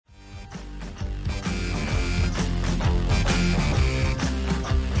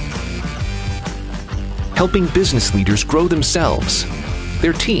helping business leaders grow themselves,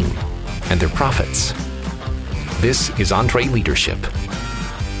 their team, and their profits. This is EntreLeadership.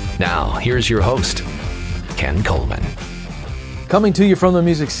 Now, here's your host, Ken Coleman. Coming to you from the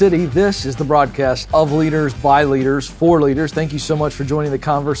Music City, this is the broadcast of Leaders, by Leaders, for Leaders. Thank you so much for joining the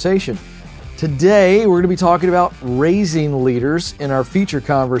conversation. Today, we're going to be talking about raising leaders in our feature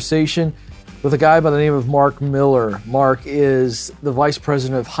conversation with a guy by the name of Mark Miller. Mark is the Vice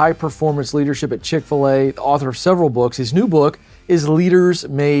President of High Performance Leadership at Chick-fil-A, the author of several books. His new book is Leaders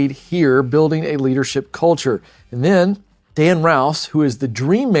Made Here, Building a Leadership Culture. And then Dan Rouse, who is the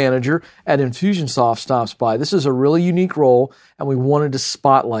Dream Manager at Infusionsoft, stops by. This is a really unique role, and we wanted to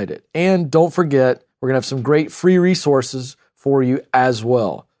spotlight it. And don't forget, we're going to have some great free resources for you as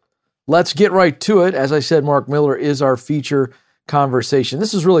well. Let's get right to it. As I said, Mark Miller is our feature conversation.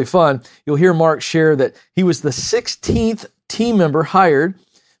 This is really fun. You'll hear Mark share that he was the 16th team member hired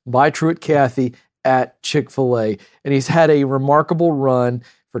by Truett Cathy at Chick-fil-A, and he's had a remarkable run.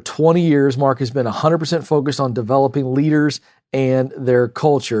 For 20 years, Mark has been 100% focused on developing leaders and their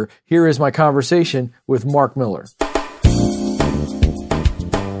culture. Here is my conversation with Mark Miller.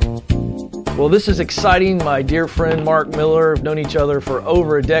 Well, this is exciting. My dear friend Mark Miller, we've known each other for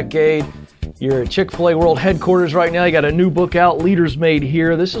over a decade. You're at Chick-fil-A World Headquarters right now. You got a new book out, Leaders Made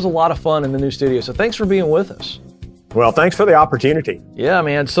Here. This is a lot of fun in the new studio, so thanks for being with us. Well, thanks for the opportunity. Yeah,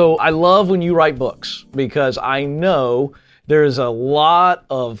 man. So I love when you write books because I know there's a lot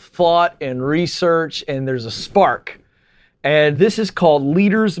of thought and research, and there's a spark. And this is called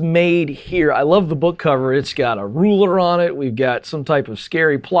Leaders Made Here. I love the book cover. It's got a ruler on it. We've got some type of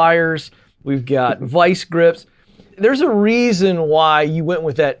scary pliers. We've got vice grips. There's a reason why you went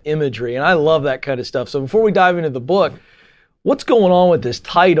with that imagery, and I love that kind of stuff. So before we dive into the book, what's going on with this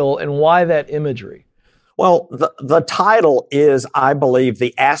title and why that imagery? Well, the title is, I believe,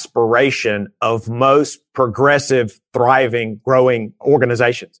 the aspiration of most progressive, thriving, growing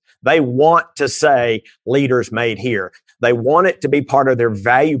organizations. They want to say leaders made here. They want it to be part of their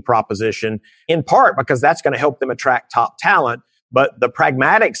value proposition, in part because that's going to help them attract top talent. But the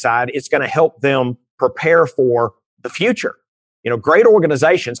pragmatic side, it's going to help them prepare for the future. You know, great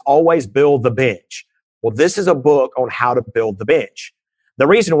organizations always build the bench. Well, this is a book on how to build the bench. The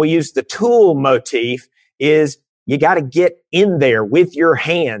reason we use the tool motif is you got to get in there with your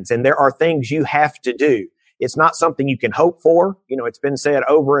hands, and there are things you have to do. It's not something you can hope for. You know, it's been said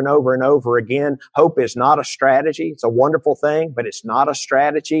over and over and over again. Hope is not a strategy. It's a wonderful thing, but it's not a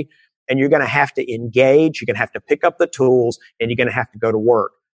strategy. And you're going to have to engage. You're going to have to pick up the tools, and you're going to have to go to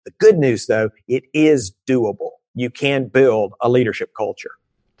work. The good news, though, it is doable. You can build a leadership culture.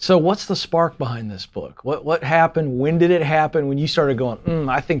 So what's the spark behind this book? What happened? When did it happen? When you started going,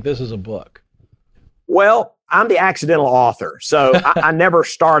 I think this is a book? Well, I'm the accidental author, so I never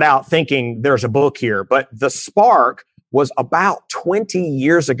start out thinking there's a book here. But the spark was about 20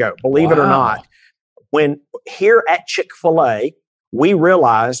 years ago, believe it or not, when here at Chick-fil-A, we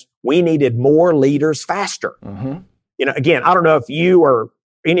realized we needed more leaders faster. Mm-hmm. You know, again, I don't know if you or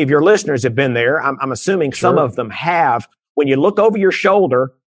any of your listeners have been there. I'm assuming some of them have. When you look over your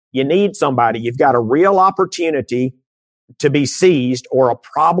shoulder, you need somebody. You've got a real opportunity to be seized or a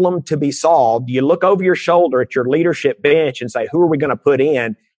problem to be solved. You look over your shoulder at your leadership bench and say, who are we going to put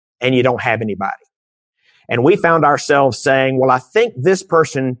in? And you don't have anybody. And we found ourselves saying, well, I think this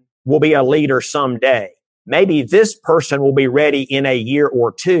person will be a leader someday. Maybe this person will be ready in a year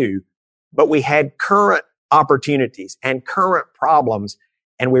or two. But we had current opportunities and current problems,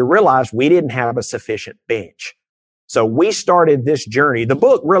 and we realized we didn't have a sufficient bench. So we started this journey. The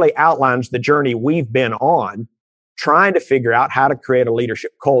book really outlines the journey we've been on, trying to figure out how to create a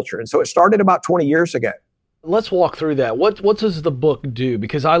leadership culture. And so it started about 20 years ago. Let's walk through that. What does the book do?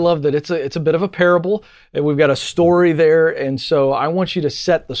 Because I love that it's a bit of a parable, and we've got a story there. And so I want you to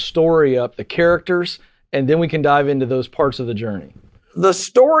set the story up, the characters, and then we can dive into those parts of the journey. The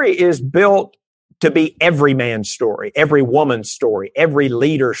story is built to be every man's story, every woman's story, every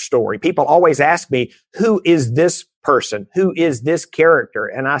leader's story. People always ask me, who is this person? Who is this character?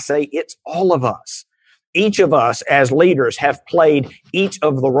 And I say, it's all of us. Each of us as leaders have played each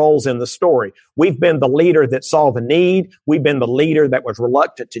of the roles in the story. We've been the leader that saw the need. We've been the leader that was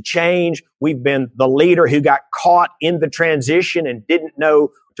reluctant to change. We've been the leader who got caught in the transition and didn't know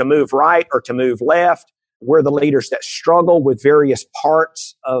to move right or to move left. We're the leaders that struggle with various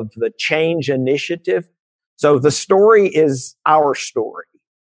parts of the change initiative. So the story is our story.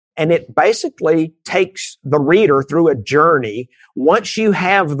 And it basically takes the reader through a journey. Once you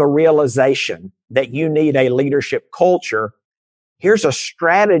have the realization that you need a leadership culture, here's a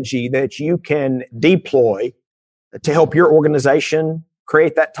strategy that you can deploy to help your organization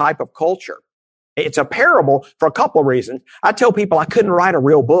create that type of culture. It's a parable for a couple of reasons. I tell people I couldn't write a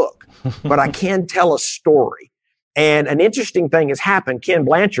real book, but I can tell a story. And an interesting thing has happened. Ken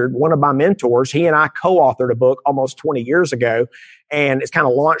Blanchard, one of my mentors, he and I co-authored a book almost 20 years ago, and it's kind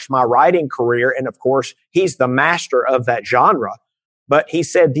of launched my writing career. And of course, he's the master of that genre. But he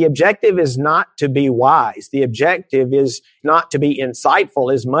said the objective is not to be wise. The objective is not to be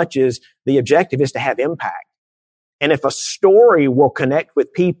insightful as much as the objective is to have impact. And if a story will connect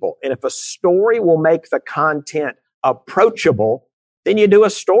with people, and if a story will make the content approachable, then you do a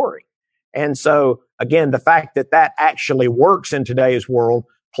story. And so, again, the fact that that actually works in today's world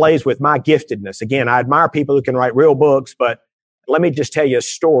plays with my giftedness. Again, I admire people who can write real books, but let me just tell you a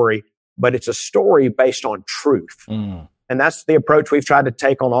story, but it's a story based on truth. And that's the approach we've tried to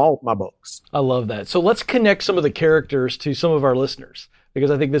take on all my books. I love that. So let's connect some of the characters to some of our listeners,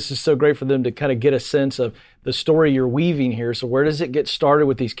 because I think this is so great for them to kind of get a sense of the story you're weaving here. So where does it get started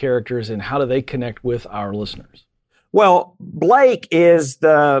with these characters, and how do they connect with our listeners? Well, Blake is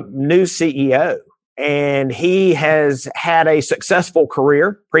the new CEO, and he has had a successful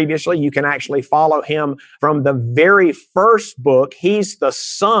career previously. You can actually follow him from the very first book. He's the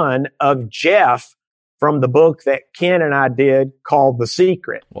son of Jeff from the book that Ken and I did called The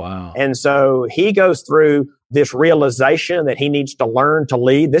Secret. Wow. And so he goes through this realization that he needs to learn to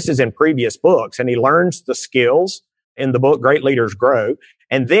lead. This is in previous books, and he learns the skills in the book, Great Leaders Grow.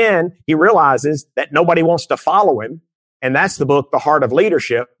 And then he realizes that nobody wants to follow him. And that's the book, The Heart of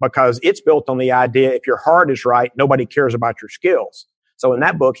Leadership, because it's built on the idea if your heart is right, nobody cares about your skills. So in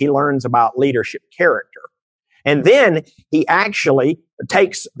that book, he learns about leadership character. And then he actually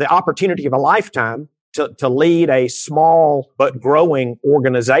takes the opportunity of a lifetime to lead a small but growing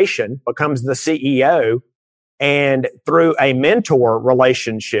organization, becomes the CEO, and through a mentor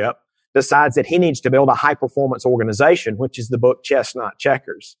relationship, decides that he needs to build a high-performance organization, which is the book Chestnut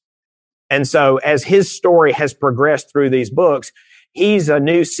Checkers. And so as his story has progressed through these books, he's a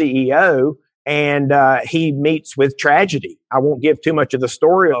new CEO, and he meets with tragedy. I won't give too much of the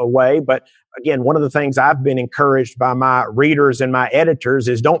story away, but again, one of the things I've been encouraged by my readers and my editors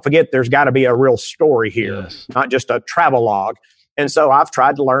is don't forget there's got to be a real story here, not just a travelogue. And so I've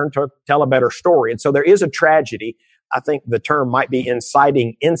tried to learn to tell a better story. And so there is a tragedy. I think the term might be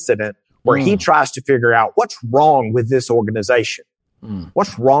inciting incident, where he tries to figure out what's wrong with this organization.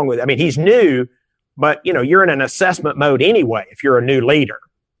 What's wrong with it? I mean, he's new, but you're in an assessment mode anyway if you're a new leader.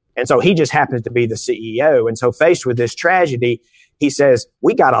 And so he just happens to be the CEO. And so faced with this tragedy, he says,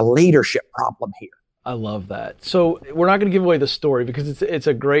 we got a leadership problem here. I love that. So we're not going to give away the story because it's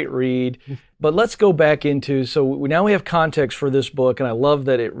a great read, but let's go back into, so now we have context for this book, and I love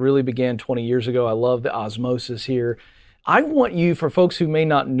that it really began 20 years ago. I love the osmosis here. I want you, for folks who may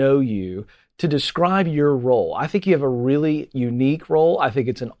not know you, to describe your role. I think you have a really unique role. I think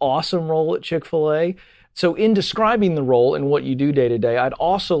it's an awesome role at Chick-fil-A. So in describing the role and what you do day to day, I'd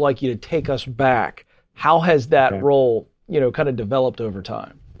also like you to take us back. How has that role, kind of developed over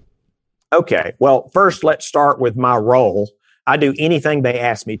time? Okay. Well, first, let's start with my role. I do anything they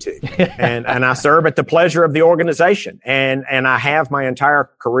ask me to, and I serve at the pleasure of the organization, and I have my entire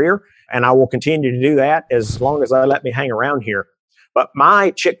career, and I will continue to do that as long as they let me hang around here. But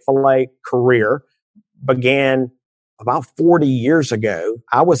my Chick-fil-A career began about 40 years ago.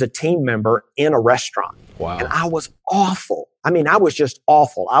 I was a team member in a restaurant. Wow. And I was awful. I mean, I was just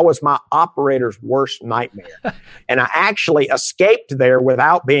awful. I was my operator's worst nightmare. And I actually escaped there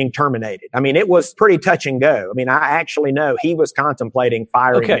without being terminated. I mean, it was pretty touch and go. I mean, I actually know he was contemplating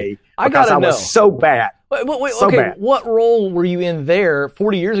firing me because I was so bad. Wait, so bad. What role were you in there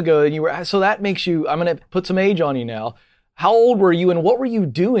 40 years ago? And so that makes you, I'm going to put some age on you now. How old were you, and what were you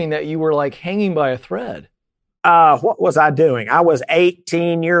doing that you were like hanging by a thread? What was I doing? I was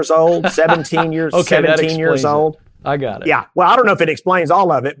 18 years old, 17 years, 17 years old. I got it. Yeah. Well, I don't know if it explains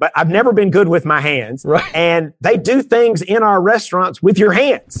all of it, but I've never been good with my hands. Right. And they do things in our restaurants with your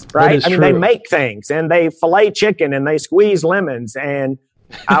hands, right? I mean, they make things, and they fillet chicken, and they squeeze lemons, and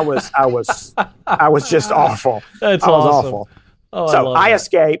I was just awful. That's I was awesome. awful. Oh, so I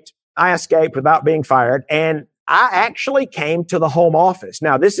escaped without being fired, and I actually came to the home office.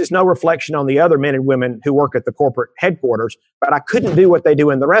 Now, this is no reflection on the other men and women who work at the corporate headquarters, but I couldn't do what they do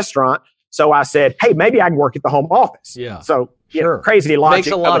in the restaurant. So I said, hey, maybe I can work at the home office. Yeah. So crazy logic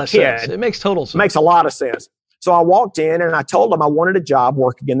makes a lot of kid. sense. It makes total sense. Makes a lot of sense. So I walked in and I told them I wanted a job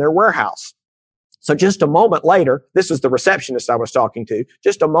working in their warehouse. So just a moment later, this was the receptionist I was talking to.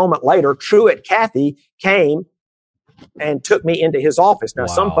 Just a moment later, Truett Cathy came and took me into his office. Now,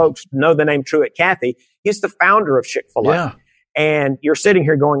 some folks know the name Truett Cathy. He's the founder of Chick-fil-A. Yeah. And you're sitting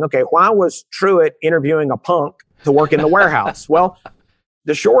here going, okay, why was Truett interviewing a punk to work in the warehouse? Well,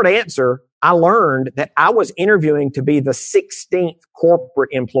 the short answer I learned that I was interviewing to be the 16th corporate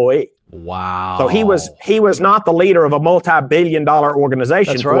employee. Wow. So he was not the leader of a multi-billion-dollar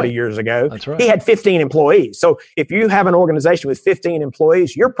organization. That's 40 right. years ago. That's right. He had 15 employees. So if you have an organization with 15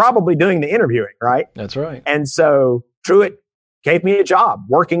 employees, you're probably doing the interviewing, right? That's right. And so Truett gave me a job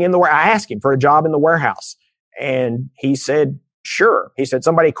working in the warehouse. I asked him for a job in the warehouse. And he said, sure. He said,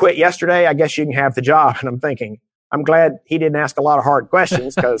 somebody quit yesterday. I guess you can have the job. And I'm thinking, I'm glad he didn't ask a lot of hard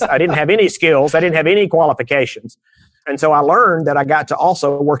questions because I didn't have any skills. I didn't have any qualifications. And so I learned that I got to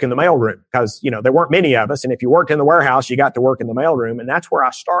also work in the mailroom because, there weren't many of us. And if you worked in the warehouse, you got to work in the mailroom. And that's where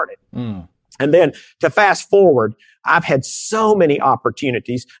I started. And then to fast forward, I've had so many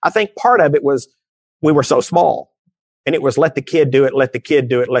opportunities. I think part of it was we were so small and it was let the kid do it, let the kid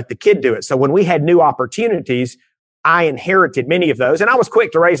do it, let the kid do it. So when we had new opportunities, I inherited many of those. And I was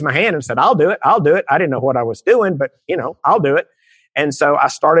quick to raise my hand and said, I'll do it. I'll do it. I didn't know what I was doing, but I'll do it. And so I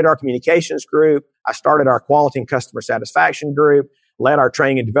started our communications group. I started our quality and customer satisfaction group, led our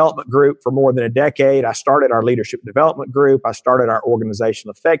training and development group for more than a decade. I started our leadership development group. I started our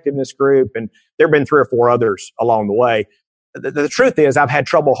organizational effectiveness group. And there have been 3 or 4 others along the way. The truth is I've had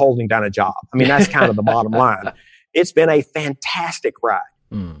trouble holding down a job. I mean, that's kind of the bottom line. It's been a fantastic ride.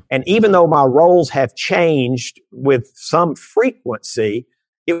 And even though my roles have changed with some frequency,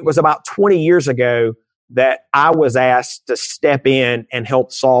 it was about 20 years ago that I was asked to step in and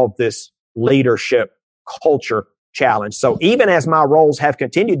help solve this leadership culture challenge. So even as my roles have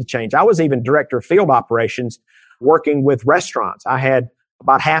continued to change, I was even director of field operations working with restaurants. I had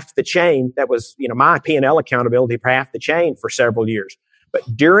about half the chain that was, my P&L accountability for half the chain for several years. But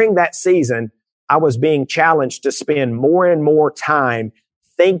during that season, I was being challenged to spend more and more time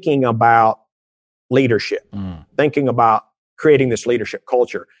thinking about leadership, thinking about creating this leadership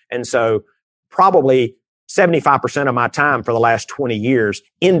culture. And so probably 75% of my time for the last 20 years,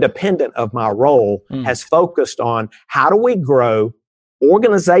 independent of my role, has focused on how do we grow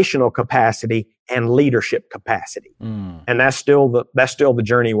organizational capacity and leadership capacity. And that's still the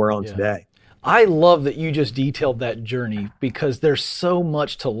journey we're on today. I love that you just detailed that journey because there's so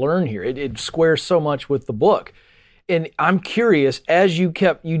much to learn here. It squares so much with the book. And I'm curious, as you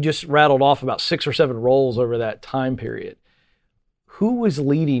just rattled off about 6 or 7 roles over that time period. Who was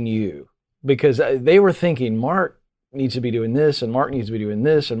leading you? Because they were thinking, Mark needs to be doing this, and Mark needs to be doing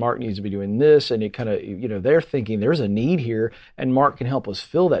this, and Mark needs to be doing this. And it kind of, they're thinking there's a need here, and Mark can help us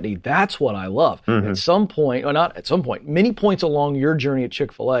fill that need. That's what I love. At some point, or not at some point, many points along your journey at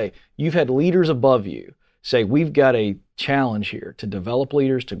Chick-fil-A, you've had leaders above you say, we've got a challenge here to develop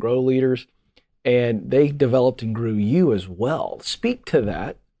leaders, to grow leaders. And they developed and grew you as well. Speak to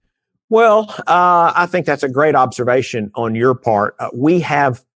that. Well, I think that's a great observation on your part. We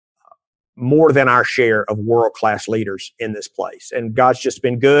have more than our share of world-class leaders in this place. And God's just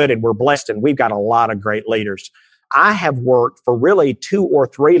been good, and we're blessed, and we've got a lot of great leaders. I have worked for really 2 or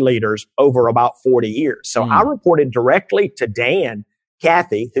 3 leaders over about 40 years. So I reported directly to Dan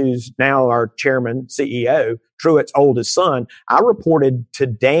Cathy, who's now our chairman, CEO, Truett's oldest son. I reported to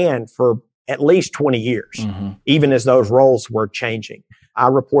Dan for at least 20 years, even as those roles were changing. I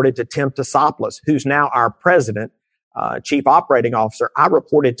reported to Tim Tasopoulos, who's now our president, chief operating officer. I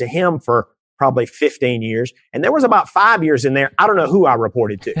reported to him for probably 15 years. And there was about 5 years in there. I don't know who I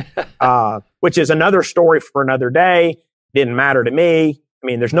reported to, which is another story for another day. Didn't matter to me. I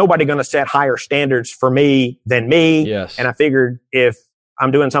mean, there's nobody going to set higher standards for me than me. Yes. And I figured if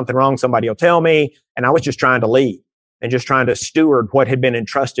I'm doing something wrong, somebody will tell me. And I was just trying to lead and just trying to steward what had been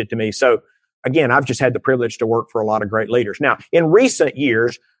entrusted to me. So again, I've just had the privilege to work for a lot of great leaders. Now, in recent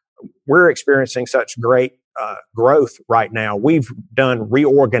years, we're experiencing such great growth right now. We've done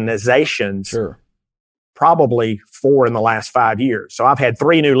reorganizations, probably 4 in the last 5 years. So I've had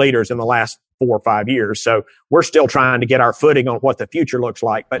 3 new leaders in the last 4 or 5 years. So we're still trying to get our footing on what the future looks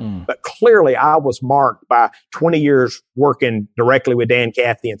like. But clearly I was marked by 20 years working directly with Dan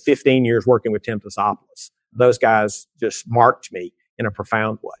Cathy and 15 years working with Tim Tasopoulos. Those guys just marked me in a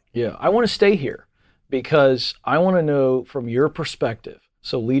profound way. Yeah, I want to stay here because I want to know from your perspective,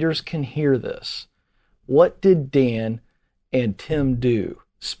 so leaders can hear this. What did Dan and Tim do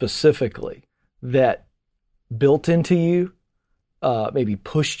specifically that built into you, maybe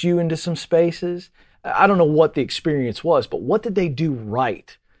pushed you into some spaces? I don't know what the experience was, but what did they do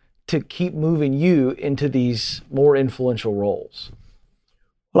right to keep moving you into these more influential roles?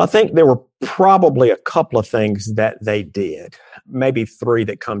 Well, I think there were probably a couple of things that they did, maybe 3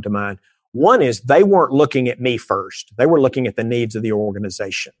 that come to mind. One is they weren't looking at me first. They were looking at the needs of the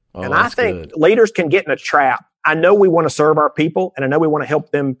organization. And I think leaders can get in a trap. I know we want to serve our people and I know we want to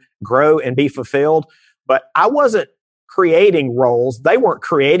help them grow and be fulfilled, but I wasn't creating roles. They weren't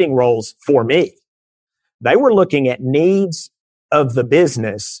creating roles for me. They were looking at needs of the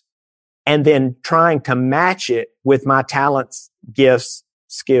business and then trying to match it with my talents, gifts,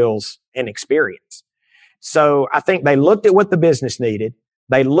 skills, and experience. So I think they looked at what the business needed.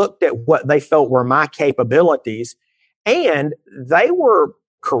 They looked at what they felt were my capabilities, and they were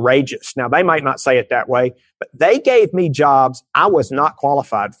courageous. Now, they might not say it that way, but they gave me jobs I was not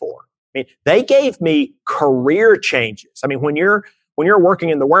qualified for. I mean, they gave me career changes. I mean, when you're working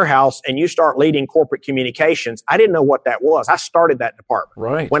in the warehouse and you start leading corporate communications, I didn't know what that was. I started that department.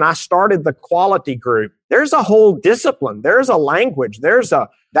 Right. When I started the quality group, there's a whole discipline. There's a language. That's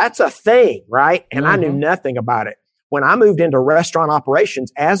a thing, right? And I knew nothing about it. When I moved into restaurant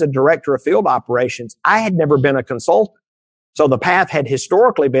operations as a director of field operations, I had never been a consultant. So the path had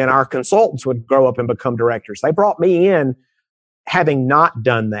historically been our consultants would grow up and become directors. They brought me in having not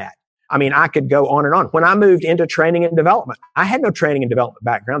done that. I mean, I could go on and on. When I moved into training and development, I had no training and development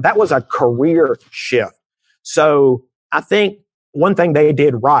background. That was a career shift. So I think one thing they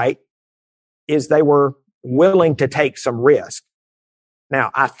did right is they were willing to take some risk.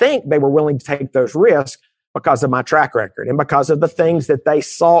 Now, I think they were willing to take those risks because of my track record and because of the things that they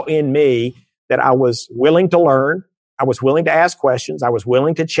saw in me that I was willing to learn. I was willing to ask questions. I was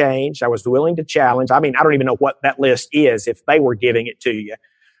willing to change. I was willing to challenge. I mean, I don't even know what that list is if they were giving it to you.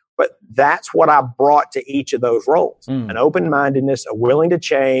 But that's what I brought to each of those roles. An open-mindedness, a willing to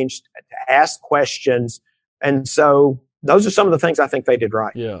change, to ask questions. And so those are some of the things I think they did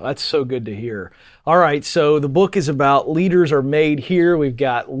right. Yeah, that's so good to hear. All right, so the book is about leaders are made here. We've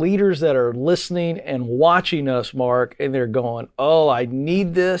got leaders that are listening and watching us, Mark, and they're going, oh, I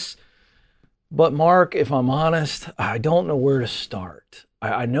need this. But Mark, if I'm honest, I don't know where to start.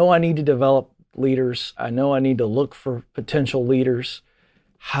 I know I need to develop leaders. I know I need to look for potential leaders.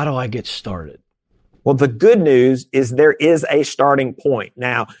 How do I get started? Well, the good news is there is a starting point.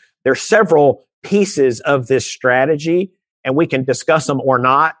 Now, there's several pieces of this strategy, and we can discuss them or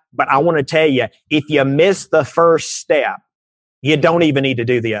not. But I want to tell you, if you miss the first step, you don't even need to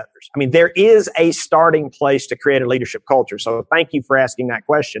do the others. I mean, there is a starting place to create a leadership culture. So thank you for asking that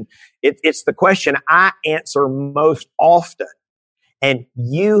question. It's the question I answer most often. And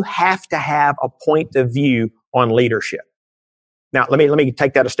you have to have a point of view on leadership. Now, let me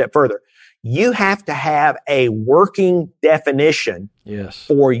take that a step further. You have to have a working definition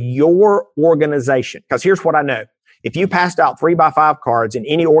for your organization. Because here's what I know. If you passed out 3x5 cards in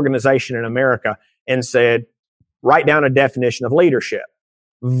any organization in America and said, write down a definition of leadership,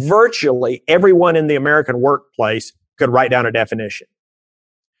 virtually everyone in the American workplace could write down a definition.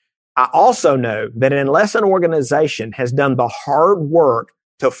 I also know that unless an organization has done the hard work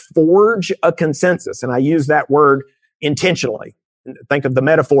to forge a consensus, and I use that word intentionally, think of the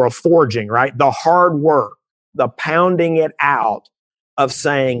metaphor of forging, right? The hard work, the pounding it out of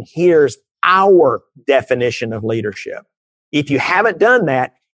saying, here's our definition of leadership. If you haven't done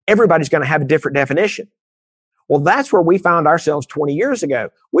that, everybody's going to have a different definition. Well, that's where we found ourselves 20 years ago.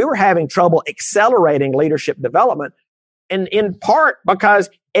 We were having trouble accelerating leadership development, and in part because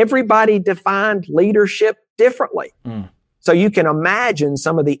everybody defined leadership differently. So you can imagine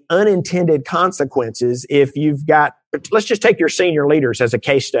some of the unintended consequences if you've got, let's just take your senior leaders as a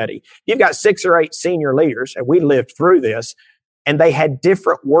case study. You've got 6 or 8 senior leaders, and we lived through this, and they had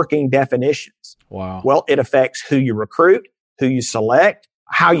different working definitions. Wow. Well, it affects who you recruit, who you select,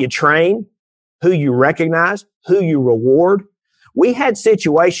 how you train, who you recognize, who you reward. We had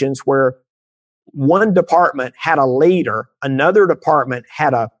situations where one department had a leader, another department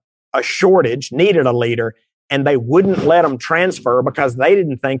had a shortage, needed a leader, and they wouldn't let them transfer because they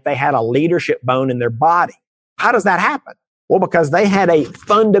didn't think they had a leadership bone in their body. How does that happen? Well, because they had a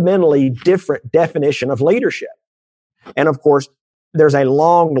fundamentally different definition of leadership. And of course, there's a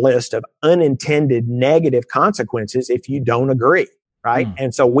long list of unintended negative consequences if you don't agree, right?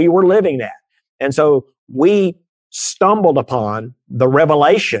 And so we were living that. And so we stumbled upon the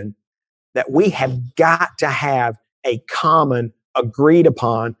revelation that we have got to have a common, agreed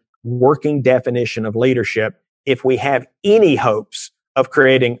upon working definition of leadership if we have any hopes of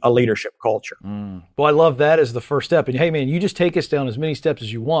creating a leadership culture. Well, I love that as the first step. And hey, man, you just take us down as many steps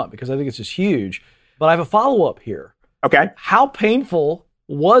as you want because I think it's just huge. But I have a follow-up here. Okay. How painful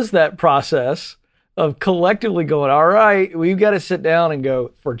was that process of collectively going, all right, we've got to sit down and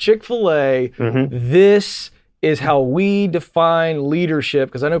go, for Chick-fil-A, this is how we define leadership?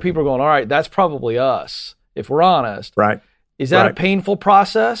 Because I know people are going, all right, that's probably us, if we're honest. Right. Is that a painful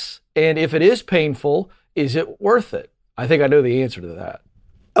process? And if it is painful, is it worth it? I think I know the answer to that.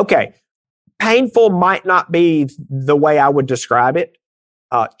 Okay. Painful might not be the way I would describe it.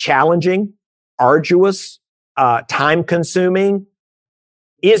 Challenging, arduous, time consuming?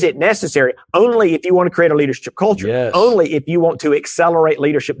 Is it necessary? Only if you want to create a leadership culture. Yes. Only if you want to accelerate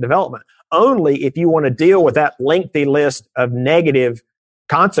leadership development. Only if you want to deal with that lengthy list of negative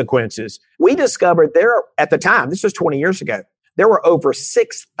consequences. We discovered at the time, this was 20 years ago, there were over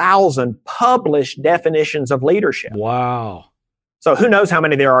 6,000 published definitions of leadership. Wow. So who knows how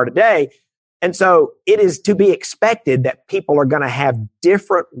many there are today? And so it is to be expected that people are going to have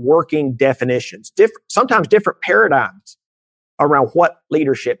different working definitions, sometimes different paradigms around what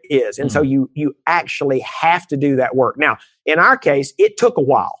leadership is. And so you actually have to do that work. Now, in our case, it took a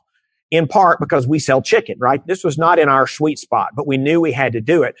while, in part because we sell chicken, right? This was not in our sweet spot, but we knew we had to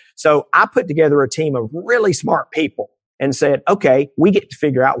do it. So I put together a team of really smart people and said, okay, we get to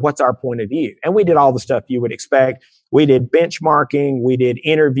figure out what's our point of view. And we did all the stuff you would expect. We did benchmarking. We did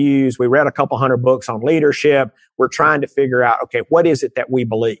interviews. We read a couple hundred books on leadership. We're trying to figure out, okay, what is it that we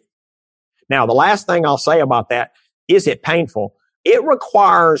believe? Now, the last thing I'll say about that, is it painful? It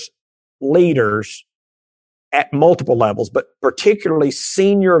requires leaders at multiple levels, but particularly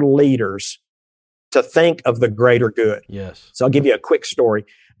senior leaders, to think of the greater good. Yes. So I'll give you a quick story.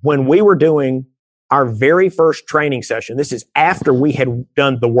 When we were doing our very first training session, this is after we had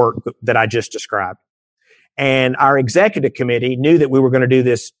done the work that I just described, and our executive committee knew that we were going to do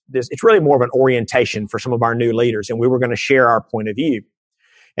this. It's really more of an orientation for some of our new leaders, and we were going to share our point of view.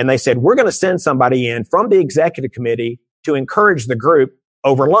 And they said, we're going to send somebody in from the executive committee to encourage the group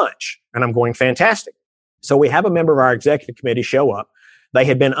over lunch. And I'm going, fantastic. So we have a member of our executive committee show up. They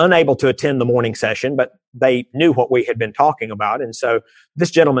had been unable to attend the morning session, but they knew what we had been talking about. And so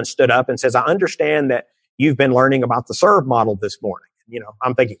this gentleman stood up and says, I understand that you've been learning about the SERVE model this morning.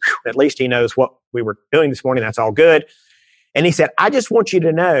 I'm thinking, at least he knows what we were doing this morning. That's all good. And he said, I just want you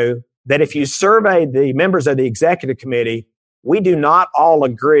to know that if you survey the members of the executive committee, we do not all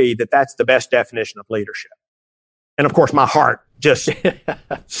agree that that's the best definition of leadership. And of course, my heart just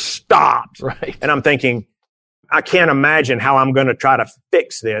stopped. Right. And I'm thinking, I can't imagine how I'm going to try to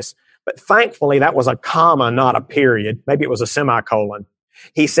fix this. But thankfully, that was a comma, not a period. Maybe it was a semicolon.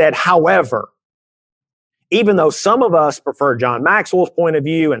 He said, however, even though some of us prefer John Maxwell's point of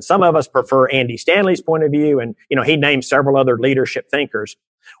view and some of us prefer Andy Stanley's point of view, and he named several other leadership thinkers,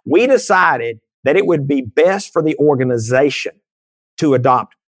 we decided that it would be best for the organization to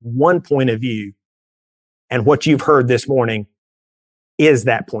adopt one point of view. And what you've heard this morning is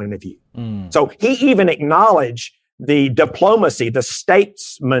that point of view. So he even acknowledged the diplomacy, the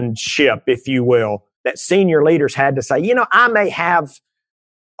statesmanship, if you will, that senior leaders had to say, I may have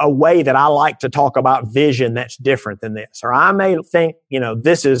a way that I like to talk about vision that's different than this, or I may think,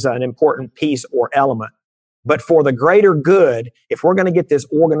 this is an important piece or element. But for the greater good, if we're going to get this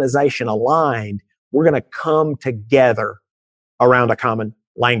organization aligned, we're going to come together around a common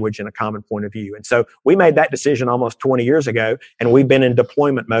language and a common point of view. And so we made that decision almost 20 years ago, and we've been in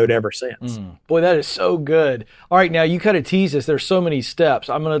deployment mode ever since. Boy, that is so good. All right, now you kind of tease us. There's so many steps.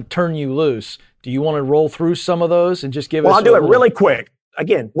 I'm going to turn you loose. Do you want to roll through some of those and just give us I'll do it really quick.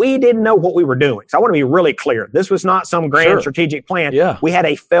 Again, we didn't know what we were doing. So I want to be really clear. This was not some grand strategic plan. Yeah. We had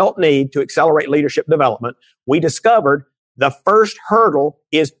a felt need to accelerate leadership development. We discovered the first hurdle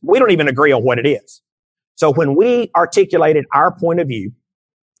is we don't even agree on what it is. So when we articulated our point of view,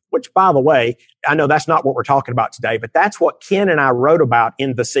 which, by the way, I know that's not what we're talking about today, but that's what Ken and I wrote about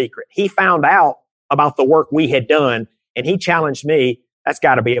in The Secret. He found out about the work we had done, and he challenged me, that's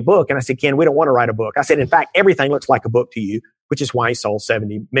got to be a book. And I said, Ken, we don't want to write a book. I said, in fact, everything looks like a book to you, which is why he sold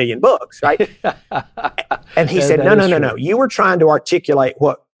 70 million books, right? And he said, no. You were trying to articulate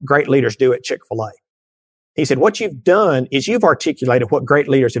what great leaders do at Chick-fil-A. He said, what you've done is you've articulated what great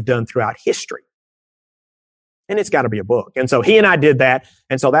leaders have done throughout history. And it's got to be a book. And so he and I did that.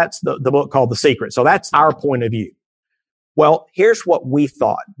 And so that's the book called The Secret. So that's our point of view. Well, here's what we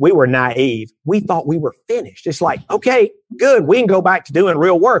thought. We were naive. We thought we were finished. It's like, okay, good. We can go back to doing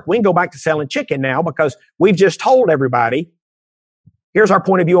real work. We can go back to selling chicken now because we've just told everybody, here's our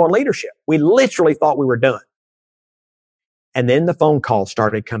point of view on leadership. We literally thought we were done. And then the phone calls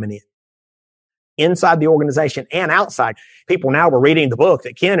started coming in. Inside the organization and outside. People now were reading the book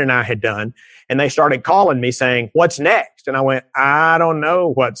that Ken and I had done, and they started calling me saying, what's next? And I went, I don't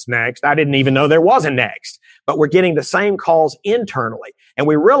know what's next. I didn't even know there was a next. But we're getting the same calls internally. And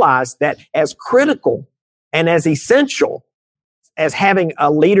we realized that as critical and as essential as having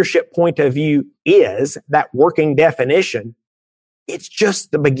a leadership point of view is, that working definition, it's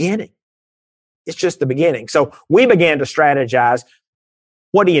just the beginning. It's just the beginning. So we began to strategize,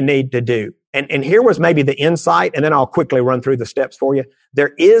 what do you need to do? And here was maybe the insight, and then I'll quickly run through the steps for you.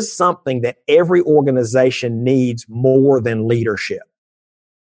 There is something that every organization needs more than leadership.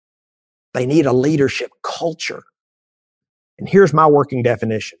 They need a leadership culture. And here's my working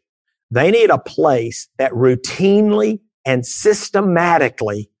definition. They need a place that routinely and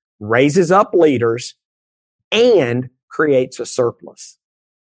systematically raises up leaders and creates a surplus.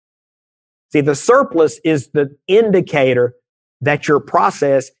 See, the surplus is the indicator that your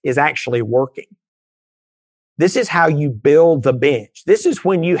process is actually working. This is how you build the bench. This is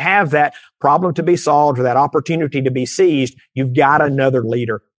when you have that problem to be solved or that opportunity to be seized, you've got another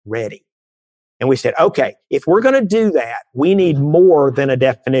leader ready. And we said, okay, if we're going to do that, we need more than a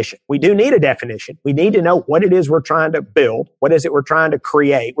definition. We do need a definition. We need to know what it is we're trying to build. What is it we're trying to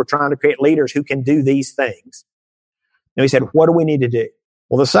create? We're trying to create leaders who can do these things. And we said, what do we need to do?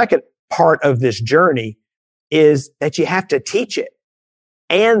 Well, the second part of this journey is that you have to teach it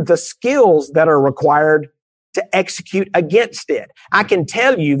and the skills that are required to execute against it. I can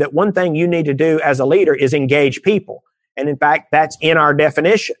tell you that one thing you need to do as a leader is engage people. And in fact, that's in our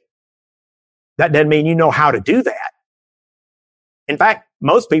definition. That doesn't mean you know how to do that. In fact,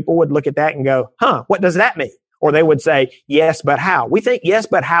 most people would look at that and go, what does that mean? Or they would say, yes, but how? We think yes,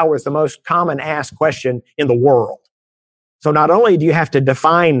 but how is the most common asked question in the world. So not only do you have to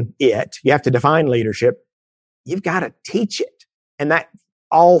define it, you have to define leadership, you've got to teach it. And that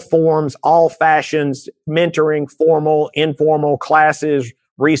all forms, all fashions, mentoring, formal, informal classes,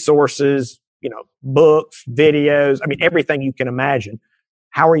 resources, books, videos, everything you can imagine.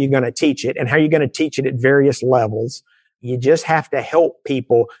 How are you going to teach it? And how are you going to teach it at various levels? You just have to help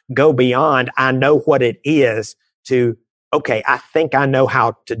people go beyond, I know what it is, to, okay, I think I know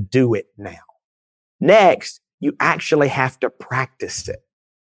how to do it now. Next, you actually have to practice it.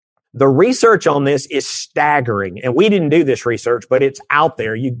 The research on this is staggering. And we didn't do this research, but it's out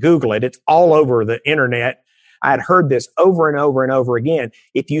there. You Google it. It's all over the internet. I had heard this over and over and over again.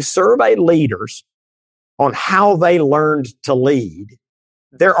 If you survey leaders on how they learned to lead,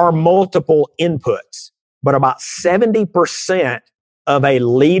 there are multiple inputs, but about 70% of a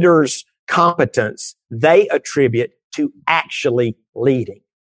leader's competence they attribute to actually leading.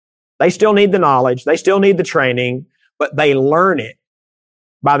 They still need the knowledge. They still need the training, but they learn it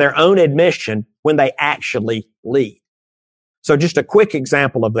by their own admission when they actually lead. So just a quick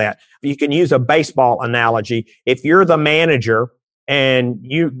example of that. You can use a baseball analogy. If you're the manager and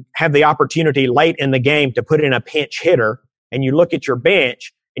you have the opportunity late in the game to put in a pinch hitter, and you look at your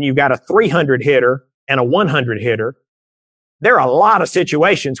bench and you've got a 300 hitter and a 100 hitter, there are a lot of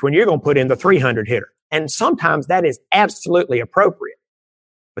situations when you're going to put in the 300 hitter. And sometimes that is absolutely appropriate.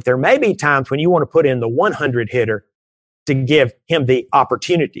 But there may be times when you want to put in the 100 hitter to give him the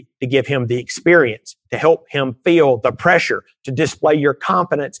opportunity, to give him the experience, to help him feel the pressure, to display your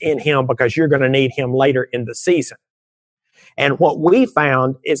confidence in him because you're going to need him later in the season. And what we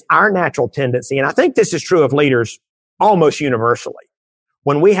found is our natural tendency, and I think this is true of leaders almost universally.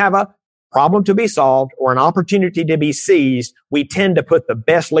 When we have a problem to be solved or an opportunity to be seized, we tend to put the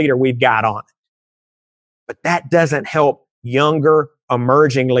best leader we've got on it. But that doesn't help younger,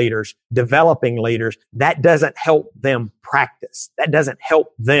 emerging leaders, developing leaders. That doesn't help them practice. That doesn't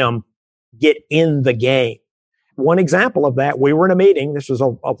help them get in the game. One example of that, we were in a meeting. This was a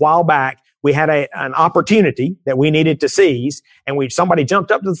while back. We had an opportunity that we needed to seize, and somebody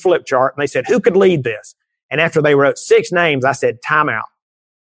jumped up to the flip chart and they said, who could lead this? And after they wrote 6 names, I said, time out.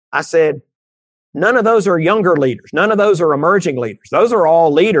 I said, none of those are younger leaders. None of those are emerging leaders. Those are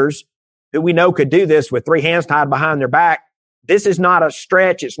all leaders who we know could do this with 3 hands tied behind their back. This is not a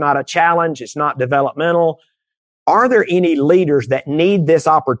stretch. It's not a challenge. It's not developmental. Are there any leaders that need this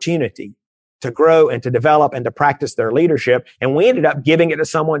opportunity to grow and to develop and to practice their leadership? And we ended up giving it to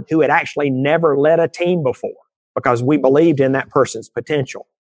someone who had actually never led a team before because we believed in that person's potential.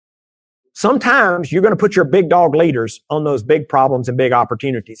 Sometimes you're going to put your big dog leaders on those big problems and big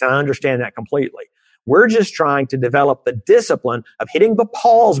opportunities. And I understand that completely. We're just trying to develop the discipline of hitting the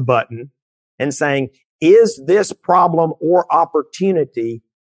pause button and saying, is this problem or opportunity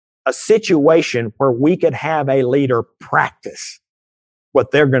a situation where we could have a leader practice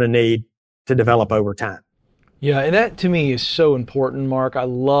what they're going to need to develop over time? Yeah, and that to me is so important, Mark. I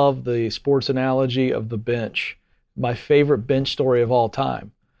love the sports analogy of the bench. My favorite bench story of all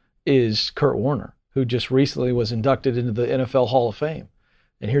time is Kurt Warner, who just recently was inducted into the NFL Hall of Fame.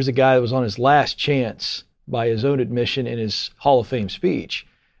 And here's a guy that was on his last chance by his own admission in his Hall of Fame speech.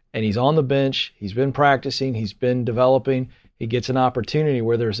 And he's on the bench. He's been practicing. He's been developing. He gets an opportunity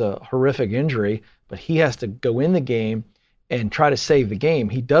where there's a horrific injury, but he has to go in the game and try to save the game.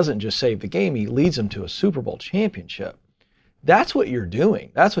 He doesn't just save the game. He leads them to a Super Bowl championship. That's what you're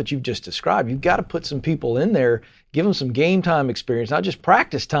doing. That's what you've just described. You've got to put some people in there, give them some game time experience, not just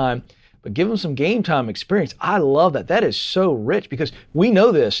practice time, but give them some game time experience. I love that. That is so rich because we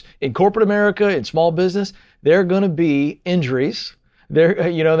know this in corporate America, in small business, there are going to be injuries.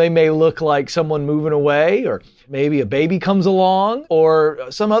 They may look like someone moving away, or maybe a baby comes along, or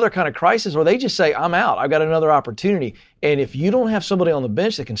some other kind of crisis, or they just say, I'm out. I've got another opportunity. And if you don't have somebody on the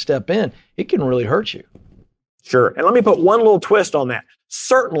bench that can step in, it can really hurt you. Sure. And let me put one little twist on that.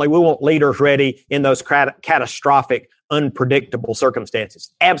 Certainly, we want leaders ready in those catastrophic, unpredictable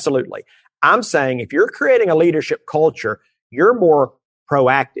circumstances. Absolutely. I'm saying if you're creating a leadership culture, you're more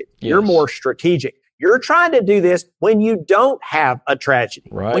proactive. Yes. You're more strategic. You're trying to do this when you don't have a tragedy,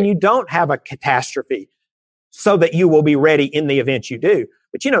 right, when you don't have a catastrophe, so that you will be ready in the event you do.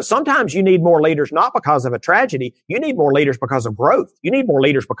 But, sometimes you need more leaders not because of a tragedy. You need more leaders because of growth. You need more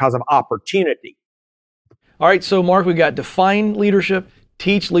leaders because of opportunity. All right. So, Mark, we got define leadership,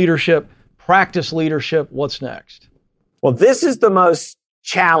 teach leadership, practice leadership. What's next? Well, this is the most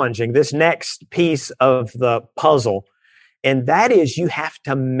challenging, this next piece of the puzzle. And that is you have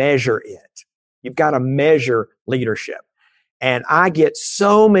to measure it. You've got to measure leadership. And I get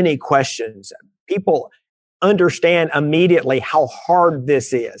so many questions. People understand immediately how hard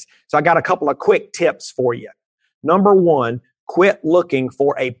this is. So I got a couple of quick tips for you. Number one, quit looking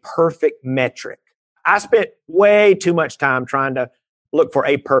for a perfect metric. I spent way too much time trying to look for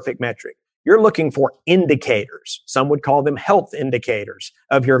a perfect metric. You're looking for indicators. Some would call them health indicators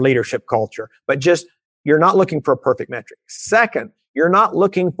of your leadership culture, but you're not looking for a perfect metric. Second, you're not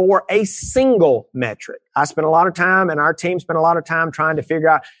looking for a single metric. I spent a lot of time, and our team spent a lot of time trying to figure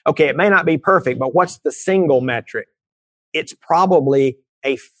out, okay, it may not be perfect, but what's the single metric? It's probably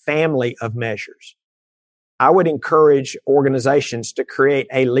a family of measures. I would encourage organizations to create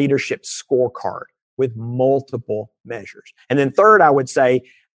a leadership scorecard with multiple measures. And then third, I would say,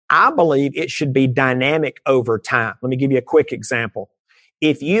 I believe it should be dynamic over time. Let me give you a quick example.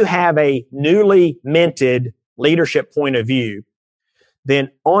 If you have a newly minted leadership point of view,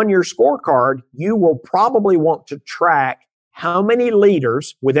 then on your scorecard, you will probably want to track how many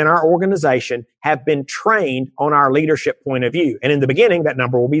leaders within our organization have been trained on our leadership point of view. And in the beginning, that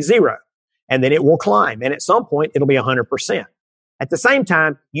number will be 0. And then it will climb. And at some point, it'll be 100%. At the same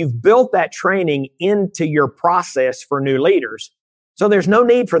time, you've built that training into your process for new leaders. So there's no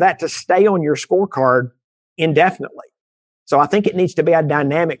need for that to stay on your scorecard indefinitely. So I think it needs to be a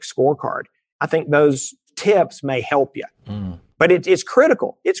dynamic scorecard. I think those tips may help you. But it's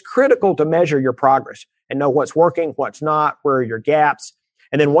critical. It's critical to measure your progress and know what's working, what's not, where are your gaps.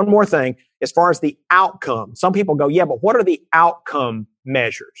 And then one more thing, as far as the outcome, some people go, yeah, but what are the outcome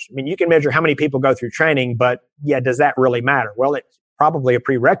measures? I mean, you can measure how many people go through training, but yeah, does that really matter? Well, it's probably a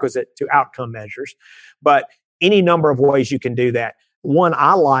prerequisite to outcome measures, but any number of ways you can do that. One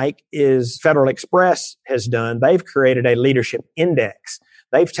I like is Federal Express has done. They've created a leadership index.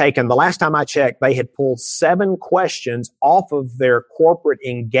 They've taken, the last time I checked, they had pulled 7 questions off of their corporate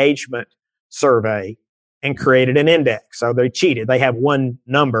engagement survey and created an index. So they cheated. They have one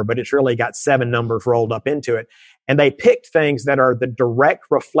number, but it's really got 7 numbers rolled up into it. And they picked things that are the direct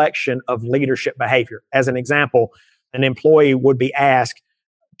reflection of leadership behavior. As an example, an employee would be asked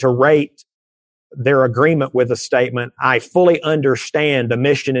to rate their agreement with a statement, I fully understand the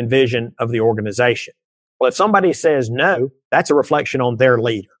mission and vision of the organization. Well, if somebody says no, that's a reflection on their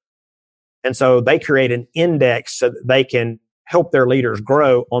leader. And so they create an index so that they can help their leaders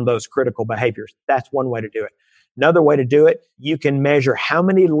grow on those critical behaviors. That's one way to do it. Another way to do it, you can measure how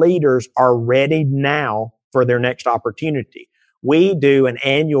many leaders are ready now for their next opportunity. We do an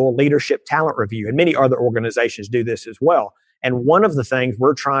annual leadership talent review, and many other organizations do this as well. And one of the things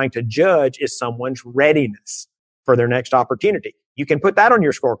we're trying to judge is someone's readiness for their next opportunity. You can put that on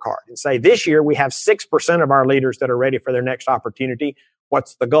your scorecard and say, this year we have 6% of our leaders that are ready for their next opportunity.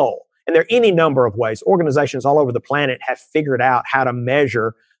 What's the goal? And there are any number of ways. Organizations all over the planet have figured out how to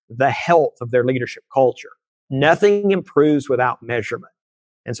measure the health of their leadership culture. Nothing improves without measurement.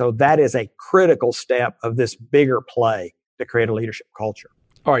 And so that is a critical step of this bigger play to create a leadership culture.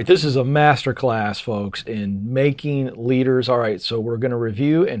 All right, this is a masterclass, folks, in making leaders. All right, so we're going to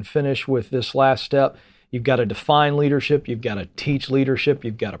review and finish with this last step. You've got to define leadership. You've got to teach leadership.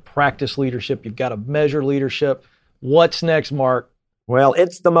 You've got to practice leadership. You've got to measure leadership. What's next, Mark? Well,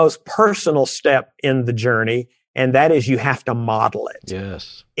 it's the most personal step in the journey, and that is you have to model it.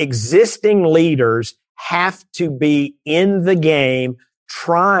 Yes. Existing leaders have to be in the game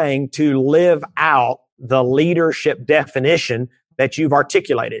trying to live out the leadership definition that you've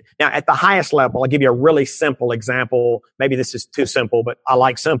articulated. Now, at the highest level, I'll give you a really simple example. Maybe this is too simple, but I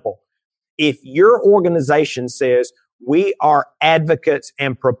like simple. If your organization says we are advocates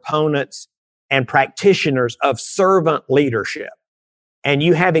and proponents and practitioners of servant leadership, And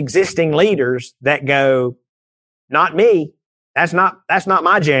you have existing leaders that go, not me. That's not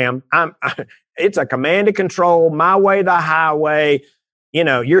my jam. It's a command and control, my way, the highway.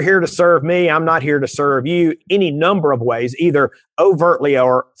 You're here to serve me. I'm not here to serve you. Any number of ways, either overtly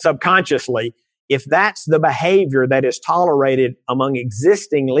or subconsciously. If that's the behavior that is tolerated among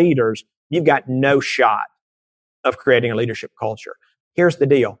existing leaders, you've got no shot of creating a leadership culture. Here's the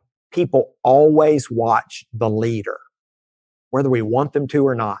deal. People always watch the leader, whether we want them to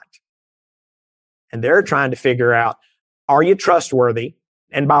or not. And they're trying to figure out, are you trustworthy?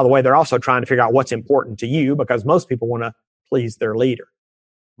 And by the way, they're also trying to figure out what's important to you, because most people want to please their leader.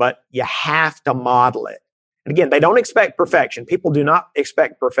 But you have to model it. And again, they don't expect perfection. People do not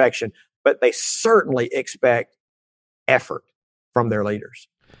expect perfection, but they certainly expect effort from their leaders.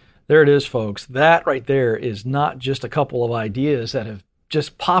 There it is, folks. That right there is not just a couple of ideas that have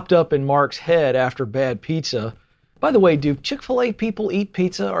just popped up in Mark's head after bad pizza. By the way, do Chick-fil-A people eat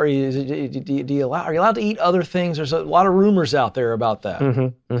pizza, or are you allowed to eat other things? There's a lot of rumors out there about that.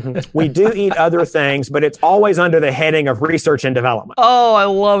 Mm-hmm, mm-hmm. We do eat other things, but it's always under the heading of research and development. Oh, I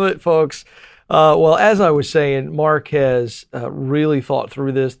love it, folks. Well, as I was saying, Mark has really thought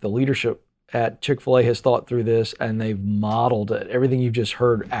through this. The leadership at Chick-fil-A has thought through this, and they've modeled it. Everything you've just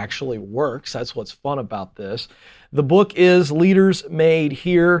heard actually works. That's what's fun about this. The book is Leaders Made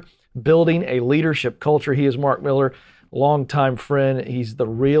Here, Building a Leadership Culture. He is Mark Miller, longtime friend. He's the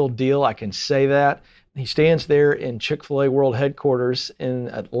real deal. I can say that. He stands there in Chick-fil-A World Headquarters in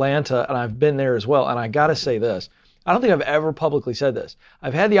Atlanta, and I've been there as well. And I got to say this. I don't think I've ever publicly said this.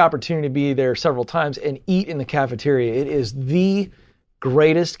 I've had the opportunity to be there several times and eat in the cafeteria. It is the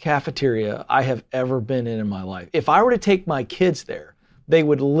greatest cafeteria I have ever been in my life. If I were to take my kids there, they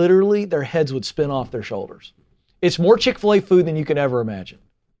would literally, their heads would spin off their shoulders. It's more Chick-fil-A food than you can ever imagine.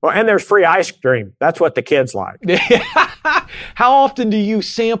 Well, and there's free ice cream. That's what the kids like. How often do you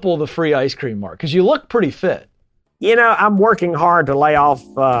sample the free ice cream, Mark? Because you look pretty fit. I'm working hard to lay off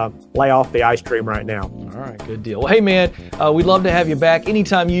the ice cream right now. All right, good deal. Well, hey, man, we'd love to have you back.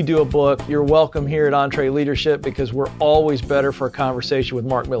 Anytime you do a book, you're welcome here at EntreLeadership, because we're always better for a conversation with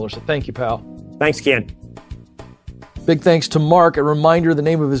Mark Miller. So thank you, pal. Thanks, Ken. Big thanks to Mark. A reminder, the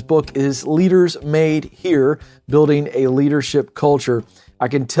name of his book is Leaders Made Here, Building a Leadership Culture. I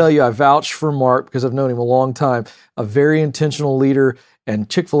can tell you, I vouch for Mark because I've known him a long time, a very intentional leader, and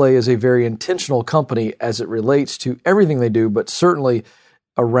Chick-fil-A is a very intentional company as it relates to everything they do, but certainly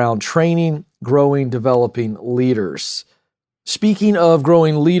around training, growing, developing leaders. Speaking of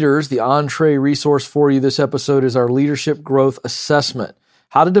growing leaders, the entree resource for you this episode is our Leadership Growth Assessment.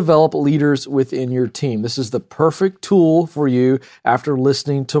 How to develop leaders within your team. This is the perfect tool for you after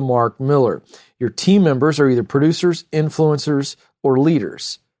listening to Mark Miller. Your team members are either producers, influencers, or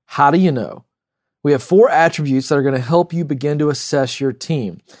leaders. How do you know? We have 4 attributes that are going to help you begin to assess your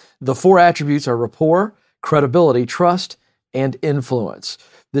team. The 4 attributes are rapport, credibility, trust, and influence.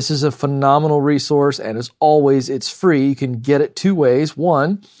 This is a phenomenal resource, and as always, it's free. You can get it 2 ways.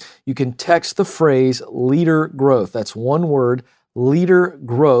 1, you can text the phrase leader growth. That's one word, leader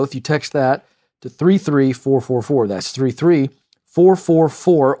growth. You text that to 33444. That's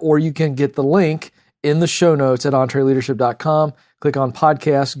 33444, or you can get the link in the show notes at EntreLeadership.com. Click on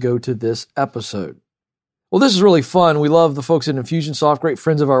podcast, go to this episode. Well, this is really fun. We love the folks at Infusionsoft, great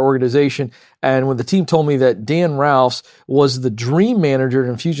friends of our organization. And when the team told me that Dan Rouse was the dream manager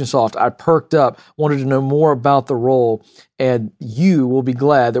at Infusionsoft, I perked up, wanted to know more about the role. And you will be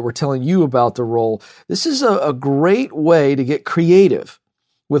glad that we're telling you about the role. This is a great way to get creative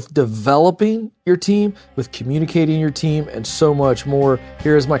with developing your team, with communicating your team, and so much more.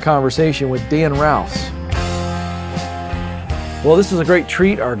 Here is my conversation with Dan Rouse. Well, this is a great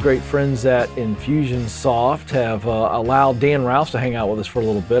treat. Our great friends at Infusionsoft have allowed Dan Rouse to hang out with us for a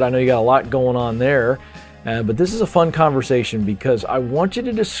little bit. I know you got a lot going on there, but this is a fun conversation because I want you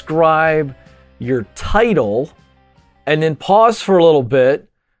to describe your title and then pause for a little bit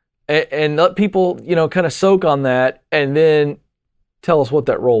and let people, kind of soak on that, and then tell us what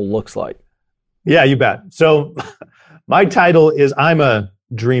that role looks like. Yeah, you bet. So my title is I'm a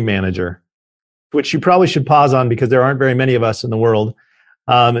dream manager, which you probably should pause on because there aren't very many of us in the world.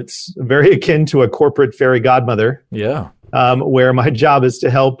 It's very akin to a corporate fairy godmother. Yeah. Where my job is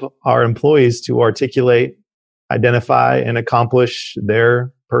to help our employees to articulate, identify, and accomplish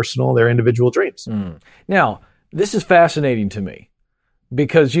their individual dreams. Now, this is fascinating to me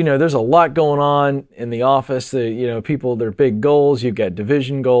because, there's a lot going on in the office. People, their big goals. You've got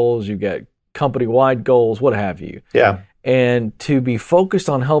division goals. You've got company-wide goals, what have you. Yeah. And to be focused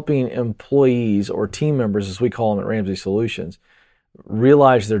on helping employees or team members, as we call them at Ramsey Solutions,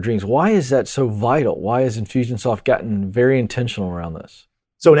 realize their dreams. Why is that so vital? Why has Infusionsoft gotten very intentional around this?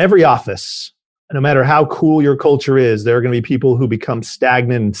 So in every office, no matter how cool your culture is, there are going to be people who become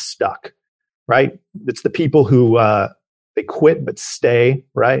stagnant and stuck, right? It's the people who they quit but stay,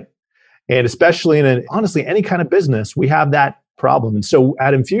 right? And especially in honestly, any kind of business, we have that problem. And so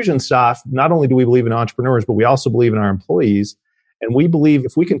at Infusionsoft, not only do we believe in entrepreneurs, but we also believe in our employees. And we believe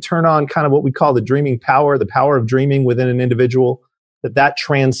if we can turn on kind of what we call the dreaming power, the power of dreaming within an individual, that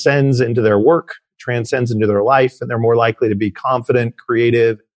transcends into their work, transcends into their life, and they're more likely to be confident,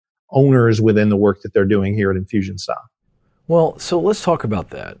 creative owners within the work that they're doing here at Infusionsoft. Well, so let's talk about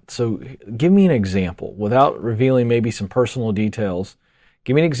that. So give me an example without revealing maybe some personal details.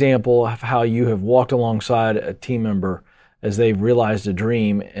 Give me an example of how you have walked alongside a team member as they've realized a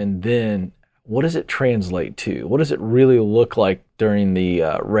dream, and then what does it translate to? What does it really look like during the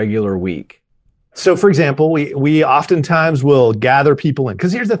regular week? So, for example, we oftentimes will gather people in,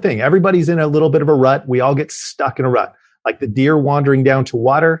 because here's the thing. Everybody's in a little bit of a rut. We all get stuck in a rut. Like the deer wandering down to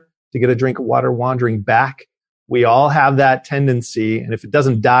water to get a drink of water, wandering back. We all have that tendency. And if it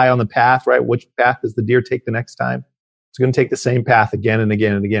doesn't die on the path, right, which path does the deer take the next time? It's going to take the same path again and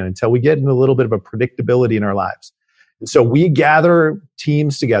again and again until we get in a little bit of a predictability in our lives. And so we gather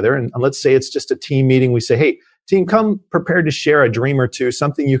teams together, and let's say it's just a team meeting. We say, hey, team, come prepared to share a dream or two,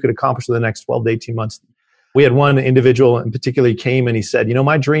 something you could accomplish in the next 12 to 18 months. We had one individual in particular, he came and he said,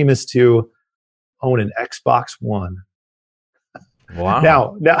 my dream is to own an Xbox One.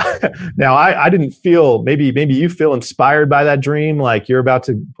 Wow. Now I didn't feel, maybe you feel inspired by that dream, like you're about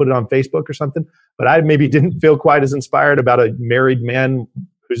to put it on Facebook or something, but I maybe didn't feel quite as inspired about a married man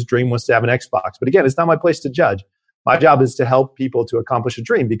whose dream was to have an Xbox. But again, it's not my place to judge. My job is to help people to accomplish a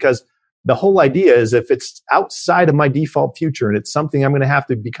dream, because the whole idea is if it's outside of my default future and it's something I'm going to have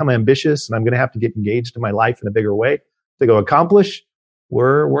to become ambitious and I'm going to have to get engaged in my life in a bigger way to go accomplish,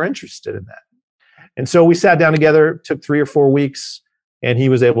 we're interested in that. And so we sat down together, took 3 or 4 weeks, and he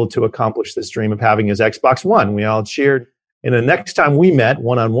was able to accomplish this dream of having his Xbox One. We all cheered. And the next time we met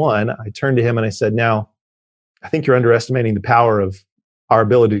one-on-one, I turned to him and I said, now, I think you're underestimating the power of our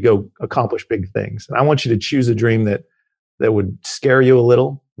ability to go accomplish big things. And I want you to choose a dream that would scare you a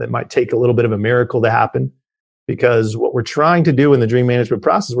little, that might take a little bit of a miracle to happen. Because what we're trying to do in the dream management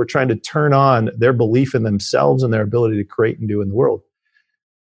process, we're trying to turn on their belief in themselves and their ability to create and do in the world.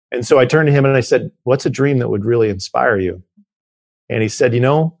 And so I turned to him and I said, what's a dream that would really inspire you? And he said,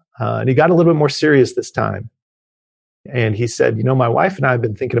 and he got a little bit more serious this time. And he said, my wife and I have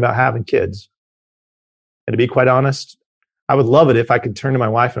been thinking about having kids. And to be quite honest, I would love it if I could turn to my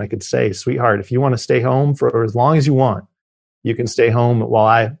wife and I could say, sweetheart, if you want to stay home for as long as you want, you can stay home while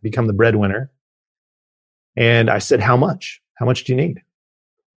I become the breadwinner. And I said, how much? How much do you need?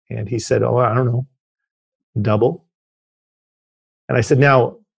 And he said, I don't know, double. And I said,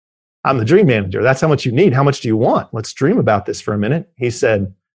 now, I'm the dream manager. That's how much you need. How much do you want? Let's dream about this for a minute. He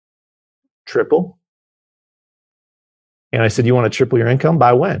said, triple. And I said, you want to triple your income?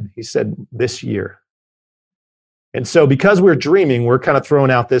 By when? He said, this year. And so because we're dreaming, we're kind of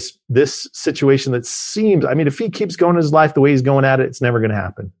throwing out this situation that seems, if he keeps going his life the way he's going at it, it's never going to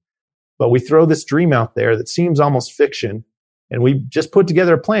happen. But we throw this dream out there that seems almost fiction, and we just put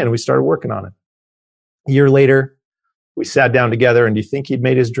together a plan and we started working on it. A year later, we sat down together, and do you think he'd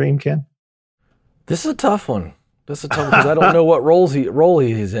made his dream, Ken? This is a tough one. Because I don't know what role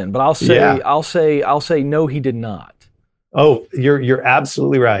he's in, but I'll say no, he did not. Oh, you're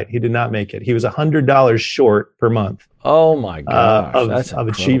absolutely right. He did not make it. He was $100 short per month. Oh my gosh, of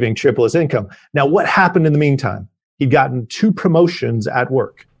achieving triple his income. Now, what happened in the meantime? He'd gotten 2 promotions at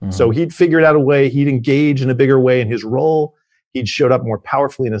work. Mm-hmm. So he'd figured out a way, he'd engaged in a bigger way in his role. He'd showed up more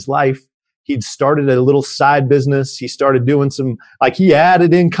powerfully in his life. He'd started a little side business. He started doing he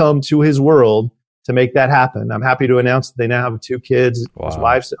added income to his world to make that happen. I'm happy to announce that they now have 2 kids. Wow. His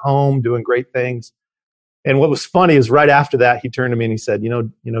wife's at home doing great things. And what was funny is right after that, he turned to me and he said,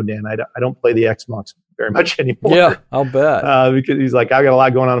 Dan, I don't play the Xbox very much anymore. Yeah, I'll bet. Because he's like, I got a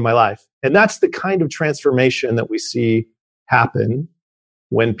lot going on in my life. And that's the kind of transformation that we see happen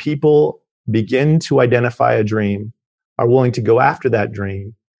when people begin to identify a dream, are willing to go after that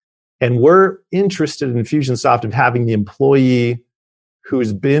dream. And we're interested in Infusionsoft of having the employee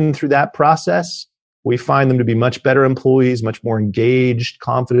who's been through that process. We find them to be much better employees, much more engaged,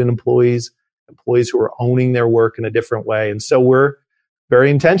 confident employees who are owning their work in a different way. And so we're very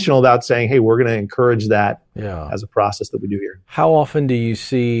intentional about saying, hey, we're going to encourage that as a process that we do here. How often do you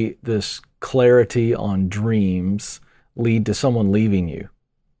see this clarity on dreams lead to someone leaving you?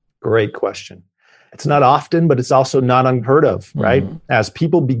 Great question. It's not often, but it's also not unheard of, right? As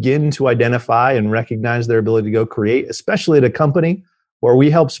people begin to identify and recognize their ability to go create, especially at a company where we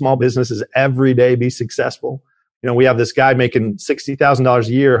help small businesses every day be successful. We have this guy making $60,000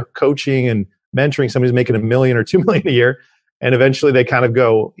 a year coaching and mentoring somebody who's making $1 million or $2 million a year. And eventually they kind of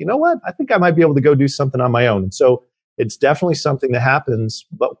go, you know what? I think I might be able to go do something on my own. And so it's definitely something that happens,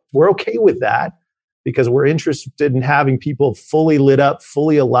 but we're okay with that because we're interested in having people fully lit up,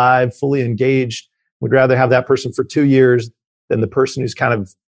 fully alive, fully engaged. We'd rather have that person for 2 years than the person who's kind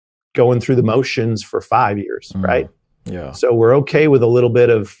of going through the motions for 5 years, right? Yeah. So we're okay with a little bit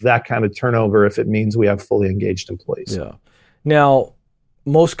of that kind of turnover if it means we have fully engaged employees. Yeah. Now,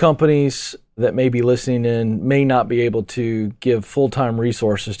 most companies that may be listening in may not be able to give full-time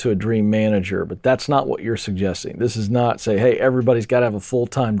resources to a dream manager, but that's not what you're suggesting. This is not say, hey, everybody's got to have a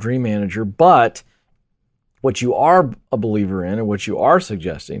full-time dream manager, but what you are a believer in and what you are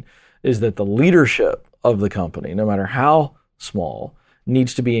suggesting is that the leadership of the company, no matter how small,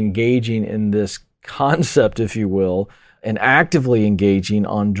 needs to be engaging in this concept, if you will, and actively engaging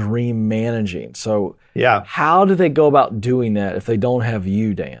on dream managing. So how do they go about doing that if they don't have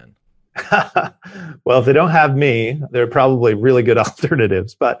you, Dan? Well, if they don't have me, there are probably really good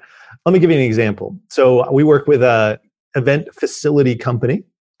alternatives. But let me give you an example. So we work with an event facility company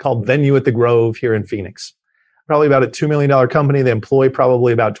called Venue at the Grove here in Phoenix. Probably about a $2 million company. They employ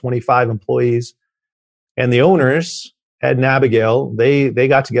probably about 25 employees. And the owners, Ed and Abigail, they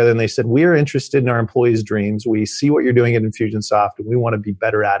got together and they said, we are interested in our employees' dreams. We see what you're doing at Infusionsoft and we want to be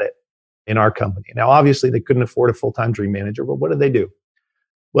better at it in our company. Now, obviously, they couldn't afford a full-time dream manager, but what did they do?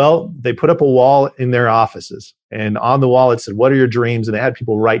 Well, they put up a wall in their offices. And on the wall, it said, what are your dreams? And they had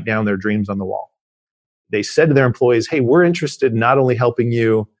people write down their dreams on the wall. They said to their employees, hey, we're interested in not only helping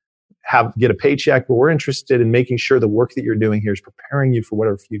you get a paycheck, but we're interested in making sure the work that you're doing here is preparing you for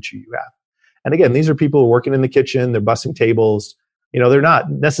whatever future you have. And again, these are people who are working in the kitchen, they're bussing tables. They're not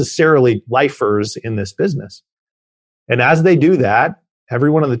necessarily lifers in this business. And as they do that,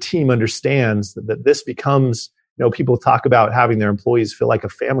 everyone on the team understands that this becomes, people talk about having their employees feel like a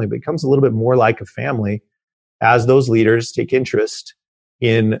family, but it becomes a little bit more like a family as those leaders take interest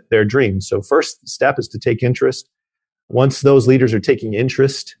in their dreams. So first step is to take interest. Once those leaders are taking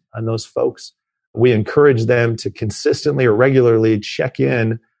interest in those folks, we encourage them to consistently or regularly check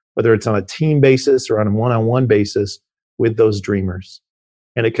in, whether it's on a team basis or on a one-on-one basis with those dreamers.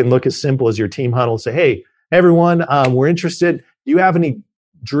 And it can look as simple as your team huddle. Say, hey, everyone, we're interested. Do you have any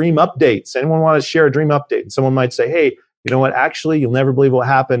dream updates? Anyone want to share a dream update? And someone might say, hey, you know what? Actually, you'll never believe what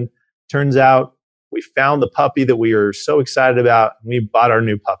happened. Turns out we found the puppy that we were so excited about. And we bought our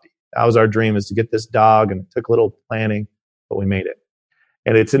new puppy. That was our dream, is to get this dog. And it took a little planning, but we made it.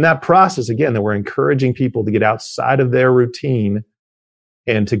 And it's in that process, again, that we're encouraging people to get outside of their routine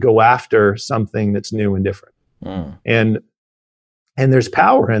and to go after something that's new and different. And there's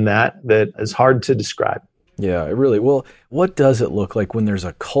power in that is hard to describe. Yeah, it really. Well, what does it look like when there's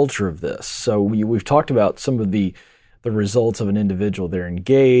a culture of this? So we've talked about some of the results of an individual. They're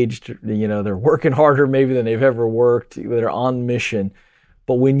engaged, they're working harder maybe than they've ever worked. They're on mission.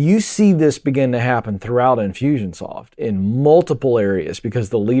 But when you see this begin to happen throughout Infusionsoft in multiple areas because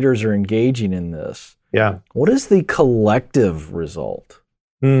the leaders are engaging in this, what is the collective result?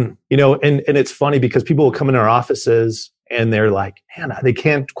 And it's funny because people will come in our offices and they're like, man, they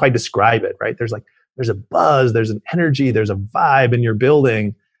can't quite describe it, right? There's a buzz, there's an energy, there's a vibe in your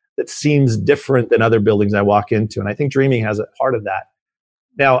building that seems different than other buildings I walk into. And I think dreaming has a part of that.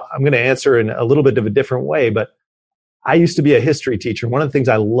 Now, I'm going to answer in a little bit of a different way, but I used to be a history teacher. One of the things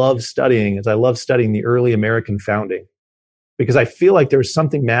I love studying is the early American founding, because I feel like there's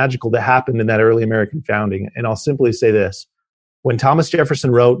something magical that happened in that early American founding. And I'll simply say this. When Thomas Jefferson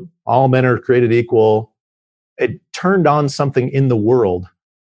wrote, all men are created equal, it turned on something in the world.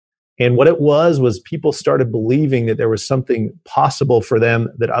 And what it was people started believing that there was something possible for them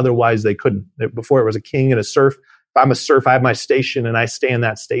that otherwise they couldn't. Before it was a king and a serf. If I'm a serf, I have my station and I stay in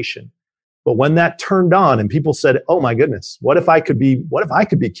that station. But when that turned on and people said, oh my goodness, what if I could be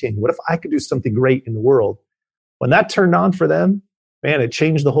king? What if I could do something great in the world? When that turned on for them, man, it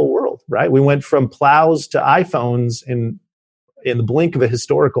changed the whole world, right? We went from plows to iPhones in the blink of a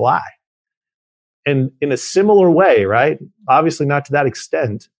historical eye. And in a similar way, right? Obviously not to that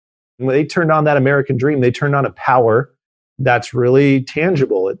extent. When they turned on that American dream, they turned on a power that's really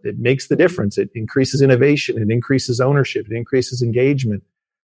tangible. It makes the difference. It increases innovation. It increases ownership. It increases engagement.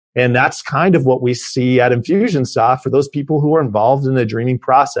 And that's kind of what we see at Infusionsoft for those people who are involved in the dreaming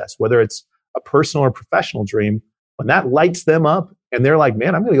process, whether it's a personal or professional dream. When that lights them up and they're like,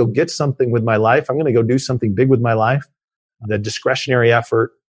 man, I'm going to go get something with my life. I'm going to go do something big with my life. The discretionary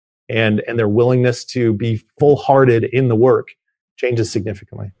effort and their willingness to be full-hearted in the work changes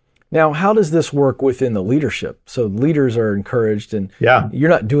significantly. Now, how does this work within the leadership? So leaders are encouraged, and you're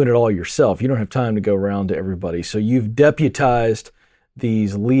not doing it all yourself. You don't have time to go around to everybody. So you've deputized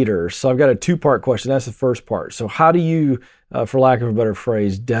these leaders. So I've got a two-part question. That's the first part. So how do you, for lack of a better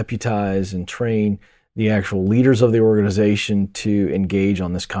phrase, deputize and train the actual leaders of the organization to engage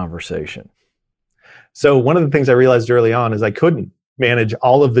on this conversation? So one of the things I realized early on is I couldn't manage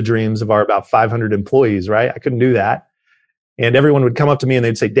all of the dreams of our about 500 employees, right? I couldn't do that. And everyone would come up to me and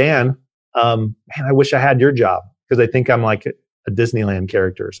they'd say, Dan, man, I wish I had your job, because I think I'm like a Disneyland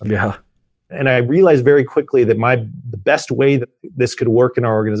character or something. Yeah. And I realized very quickly that the best way that this could work in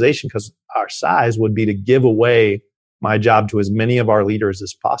our organization, because our size, would be to give away my job to as many of our leaders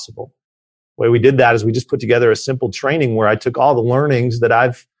as possible. The way we did that is we just put together a simple training where I took all the learnings that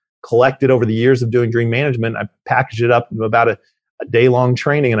I've collected over the years of doing dream management. I packaged it up in about a day-long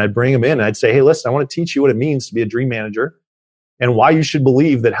training, and I'd bring them in and I'd say, hey, listen, I want to teach you what it means to be a dream manager, and why you should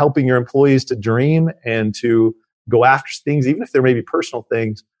believe that helping your employees to dream and to go after things, even if there may be personal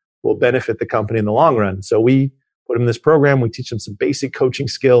things, will benefit the company in the long run. So we put them in this program, we teach them some basic coaching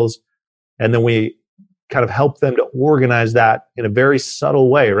skills, and then we kind of help them to organize that in a very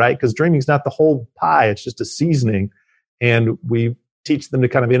subtle way, right? Because dreaming is not the whole pie, it's just a seasoning. And we teach them to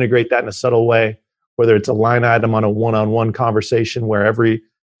kind of integrate that in a subtle way, whether it's a line item on a one-on-one conversation where every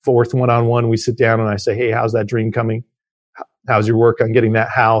fourth one-on-one we sit down and I say, hey, how's that dream coming? How's your work on getting that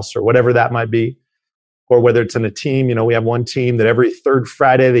house, or whatever that might be? Or whether it's in a team, we have one team that every third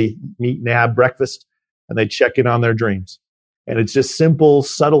Friday they meet and they have breakfast and they check in on their dreams. And it's just simple,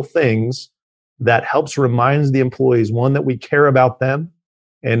 subtle things that helps reminds the employees, one, that we care about them,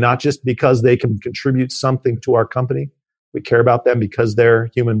 and not just because they can contribute something to our company. We care about them because they're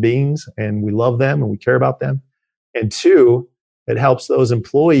human beings and we love them and we care about them. And two, it helps those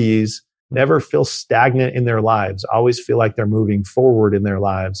employees never feel stagnant in their lives, always feel like they're moving forward in their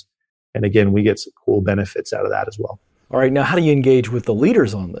lives. And again, we get some cool benefits out of that as well. All right, now how do you engage with the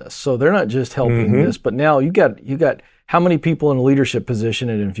leaders on this? So they're not just helping this, but now you got how many people in a leadership position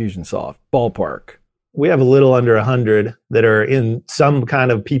at Infusionsoft? Ballpark. We have a little under 100 that are in some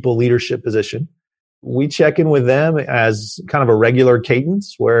kind of people leadership position. We check in with them as kind of a regular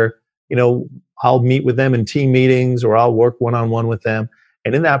cadence where, I'll meet with them in team meetings or I'll work one-on-one with them.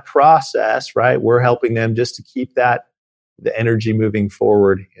 And in that process, right, we're helping them just to keep the energy moving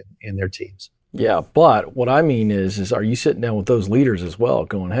forward in their teams. Yeah, but what I mean is are you sitting down with those leaders as well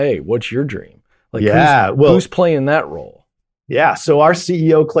going, hey, what's your dream? Like, who's playing that role? Yeah, so our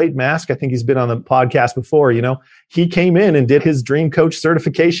CEO, Clayton Mask, I think he's been on the podcast before, he came in and did his dream coach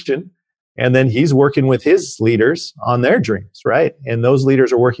certification, and then he's working with his leaders on their dreams, right? And those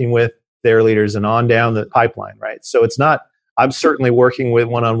leaders are working with their leaders and on down the pipeline, right? So it's not, I'm certainly working with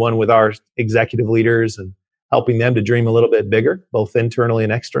one-on-one with our executive leaders and helping them to dream a little bit bigger, both internally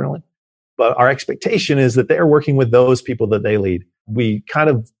and externally. But our expectation is that they're working with those people that they lead. We kind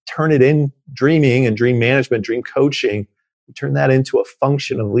of turn it in dreaming and dream management, dream coaching. We turn that into a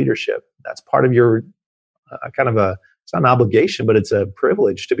function of leadership. That's part of your it's not an obligation, but it's a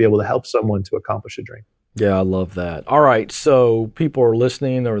privilege to be able to help someone to accomplish a dream. Yeah, I love that. All right. So people are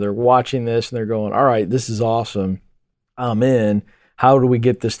listening or they're watching this and they're going, all right, this is awesome. I'm in. How do we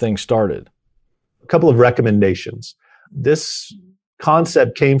get this thing started? A couple of recommendations. This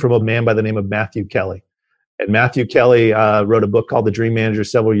concept came from a man by the name of Matthew Kelly. And Matthew Kelly wrote a book called The Dream Manager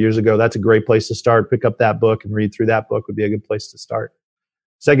several years ago. That's a great place to start. Pick up that book and read through that book would be a good place to start.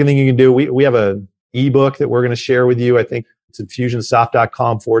 Second thing you can do, we have an ebook that we're going to share with you. I think it's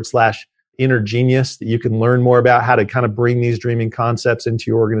infusionsoft.com/inner-genius that you can learn more about how to kind of bring these dreaming concepts into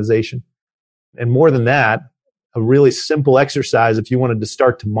your organization. And more than that, a really simple exercise, if you wanted to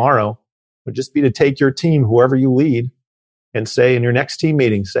start tomorrow, would just be to take your team, whoever you lead, and say in your next team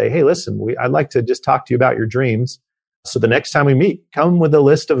meeting, say, hey, listen, I'd like to just talk to you about your dreams. So the next time we meet, come with a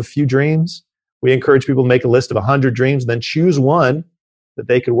list of a few dreams. We encourage people to make a list of 100 dreams, then choose one that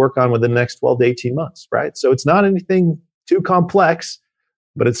they could work on within the next 12 to 18 months, right? So it's not anything too complex,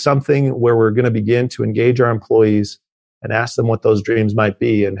 but it's something where we're going to begin to engage our employees and ask them what those dreams might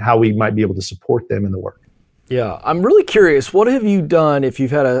be and how we might be able to support them in the work. Yeah, I'm really curious. What have you done if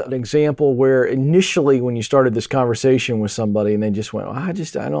you've had an example where initially when you started this conversation with somebody and they just went, I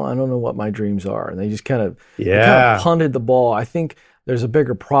don't know what my dreams are, and they just kind of punted the ball. I think there's a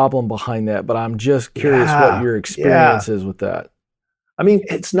bigger problem behind that, but I'm just curious what your experience is with that. I mean,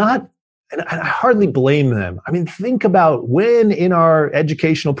 it's not, and I hardly blame them. I mean, think about when in our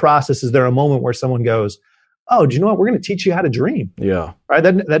educational process is there a moment where someone goes, oh, do you know what? We're going to teach you how to dream. Yeah. Right.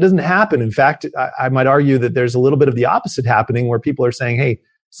 That doesn't happen. In fact, I might argue that there's a little bit of the opposite happening where people are saying, hey,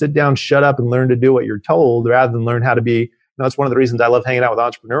 sit down, shut up, and learn to do what you're told rather than learn how to be. That's one of the reasons I love hanging out with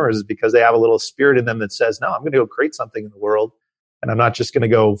entrepreneurs, is because they have a little spirit in them that says, no, I'm going to go create something in the world. And I'm not just going to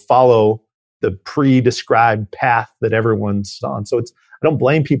go follow the pre-described path that everyone's on. So I don't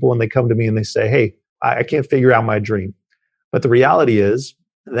blame people when they come to me and they say, hey, I can't figure out my dream. But the reality is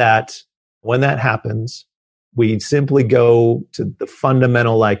that when that happens, we simply go to the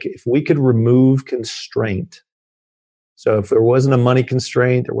fundamental, like if we could remove constraint. So if there wasn't a money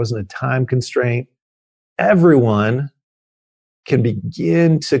constraint, there wasn't a time constraint, everyone can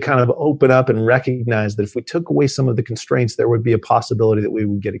begin to kind of open up and recognize that if we took away some of the constraints, there would be a possibility that we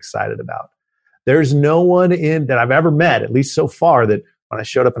would get excited about. There's no one that I've ever met, at least so far, that when I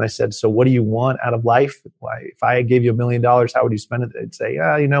showed up and I said, so what do you want out of life? If I gave you $1 million, how would you spend it? They'd say,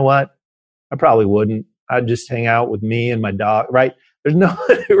 you know what? I probably wouldn't. I'd just hang out with me and my dog, right? There's no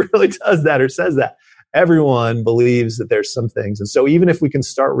one who really does that or says that. Everyone believes that there's some things. And so even if we can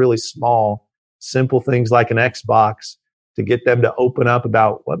start really small, simple things like an Xbox, to get them to open up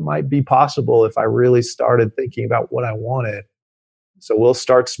about what might be possible if I really started thinking about what I wanted. So we'll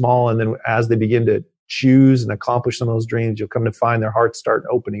start small, and then as they begin to choose and accomplish some of those dreams, you'll come to find their hearts start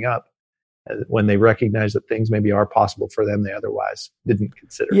opening up when they recognize that things maybe are possible for them they otherwise didn't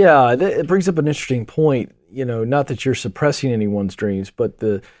consider. Yeah, it brings up an interesting point. Not that you're suppressing anyone's dreams, but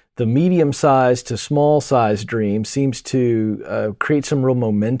the medium-sized to small-sized dream seems to create some real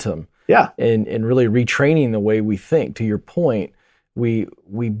momentum. Yeah. And really retraining the way we think. To your point, we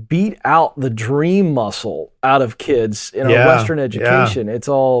beat out the dream muscle out of kids in our Western education. Yeah. It's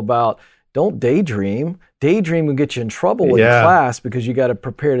all about, don't daydream. Daydream will get you in trouble in class because you got to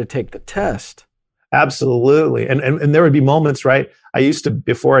prepare to take the test. Absolutely. And there would be moments, right?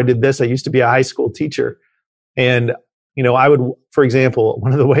 Before I did this, I used to be a high school teacher. And, I would, for example,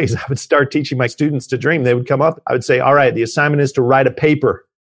 one of the ways I would start teaching my students to dream, they would come up, I would say, all right, the assignment is to write a paper.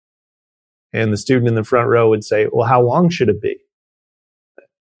 And the student in the front row would say, well, how long should it be?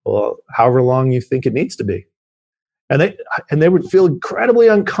 Well, however long you think it needs to be. And they would feel incredibly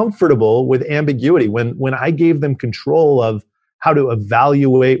uncomfortable with ambiguity when I gave them control of how to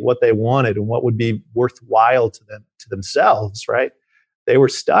evaluate what they wanted and what would be worthwhile to themselves, right? They were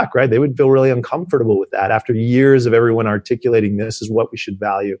stuck, right? They would feel really uncomfortable with that after years of everyone articulating this is what we should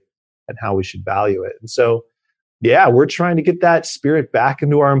value and how we should value it. And so, we're trying to get that spirit back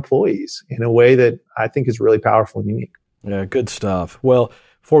into our employees in a way that I think is really powerful and unique. Yeah, good stuff. Well,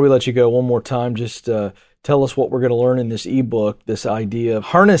 before we let you go, one more time, just tell us what we're going to learn in this ebook, this idea of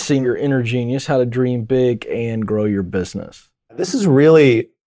harnessing your inner genius, how to dream big and grow your business. This is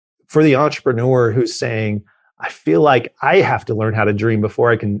really for the entrepreneur who's saying, I feel like I have to learn how to dream before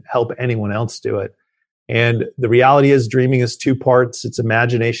I can help anyone else do it. And the reality is dreaming is two parts. It's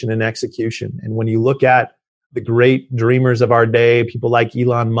imagination and execution. And when you look at the great dreamers of our day, people like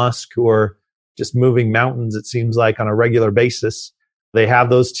Elon Musk, who are just moving mountains, it seems like, on a regular basis, they have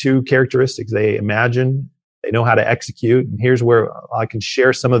those two characteristics. They imagine, they know how to execute. And here's where I can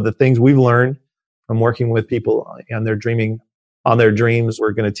share some of the things we've learned from working with people and their dreaming on their dreams.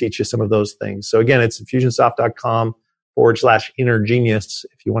 We're going to teach you some of those things. So again, it's infusionsoft.com/inner genius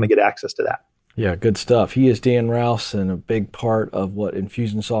if you want to get access to that. Yeah, good stuff. He is Dan Rouse, and a big part of what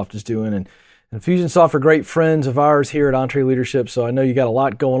Infusionsoft is doing. And Infusionsoft are great friends of ours here at EntreLeadership, so I know you got a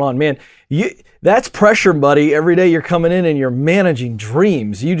lot going on. Man, that's pressure, buddy. Every day you're coming in and you're managing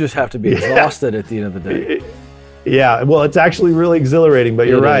dreams. You just have to be exhausted at the end of the day. Yeah, well, it's actually really exhilarating, but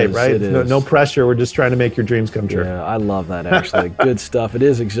you're right? It no pressure. We're just trying to make your dreams come true. Yeah, I love that, actually. Good stuff. It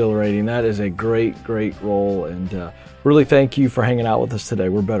is exhilarating. That is a great, great role, and really thank you for hanging out with us today.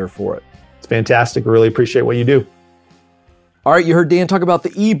 We're better for it. It's fantastic. We really appreciate what you do. All right, you heard Dan talk about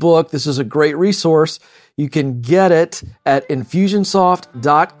the ebook. This is a great resource. You can get it at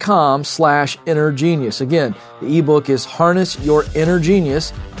infusionsoft.com/inner genius. Again, the ebook is Harness Your Inner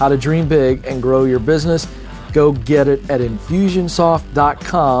Genius, How to Dream Big and Grow Your Business. Go get it at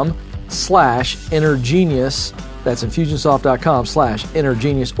infusionsoft.com/inner genius. That's infusionsoft.com/inner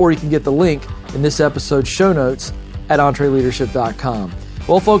genius. Or you can get the link in this episode's show notes at entreleadership.com.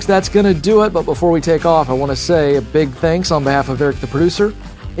 Well, folks, that's going to do it. But before we take off, I want to say a big thanks on behalf of Eric, the producer,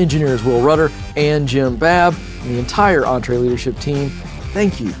 engineers Will Rudder, and Jim Babb, and the entire EntreLeadership team.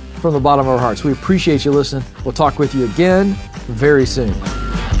 Thank you from the bottom of our hearts. We appreciate you listening. We'll talk with you again very soon.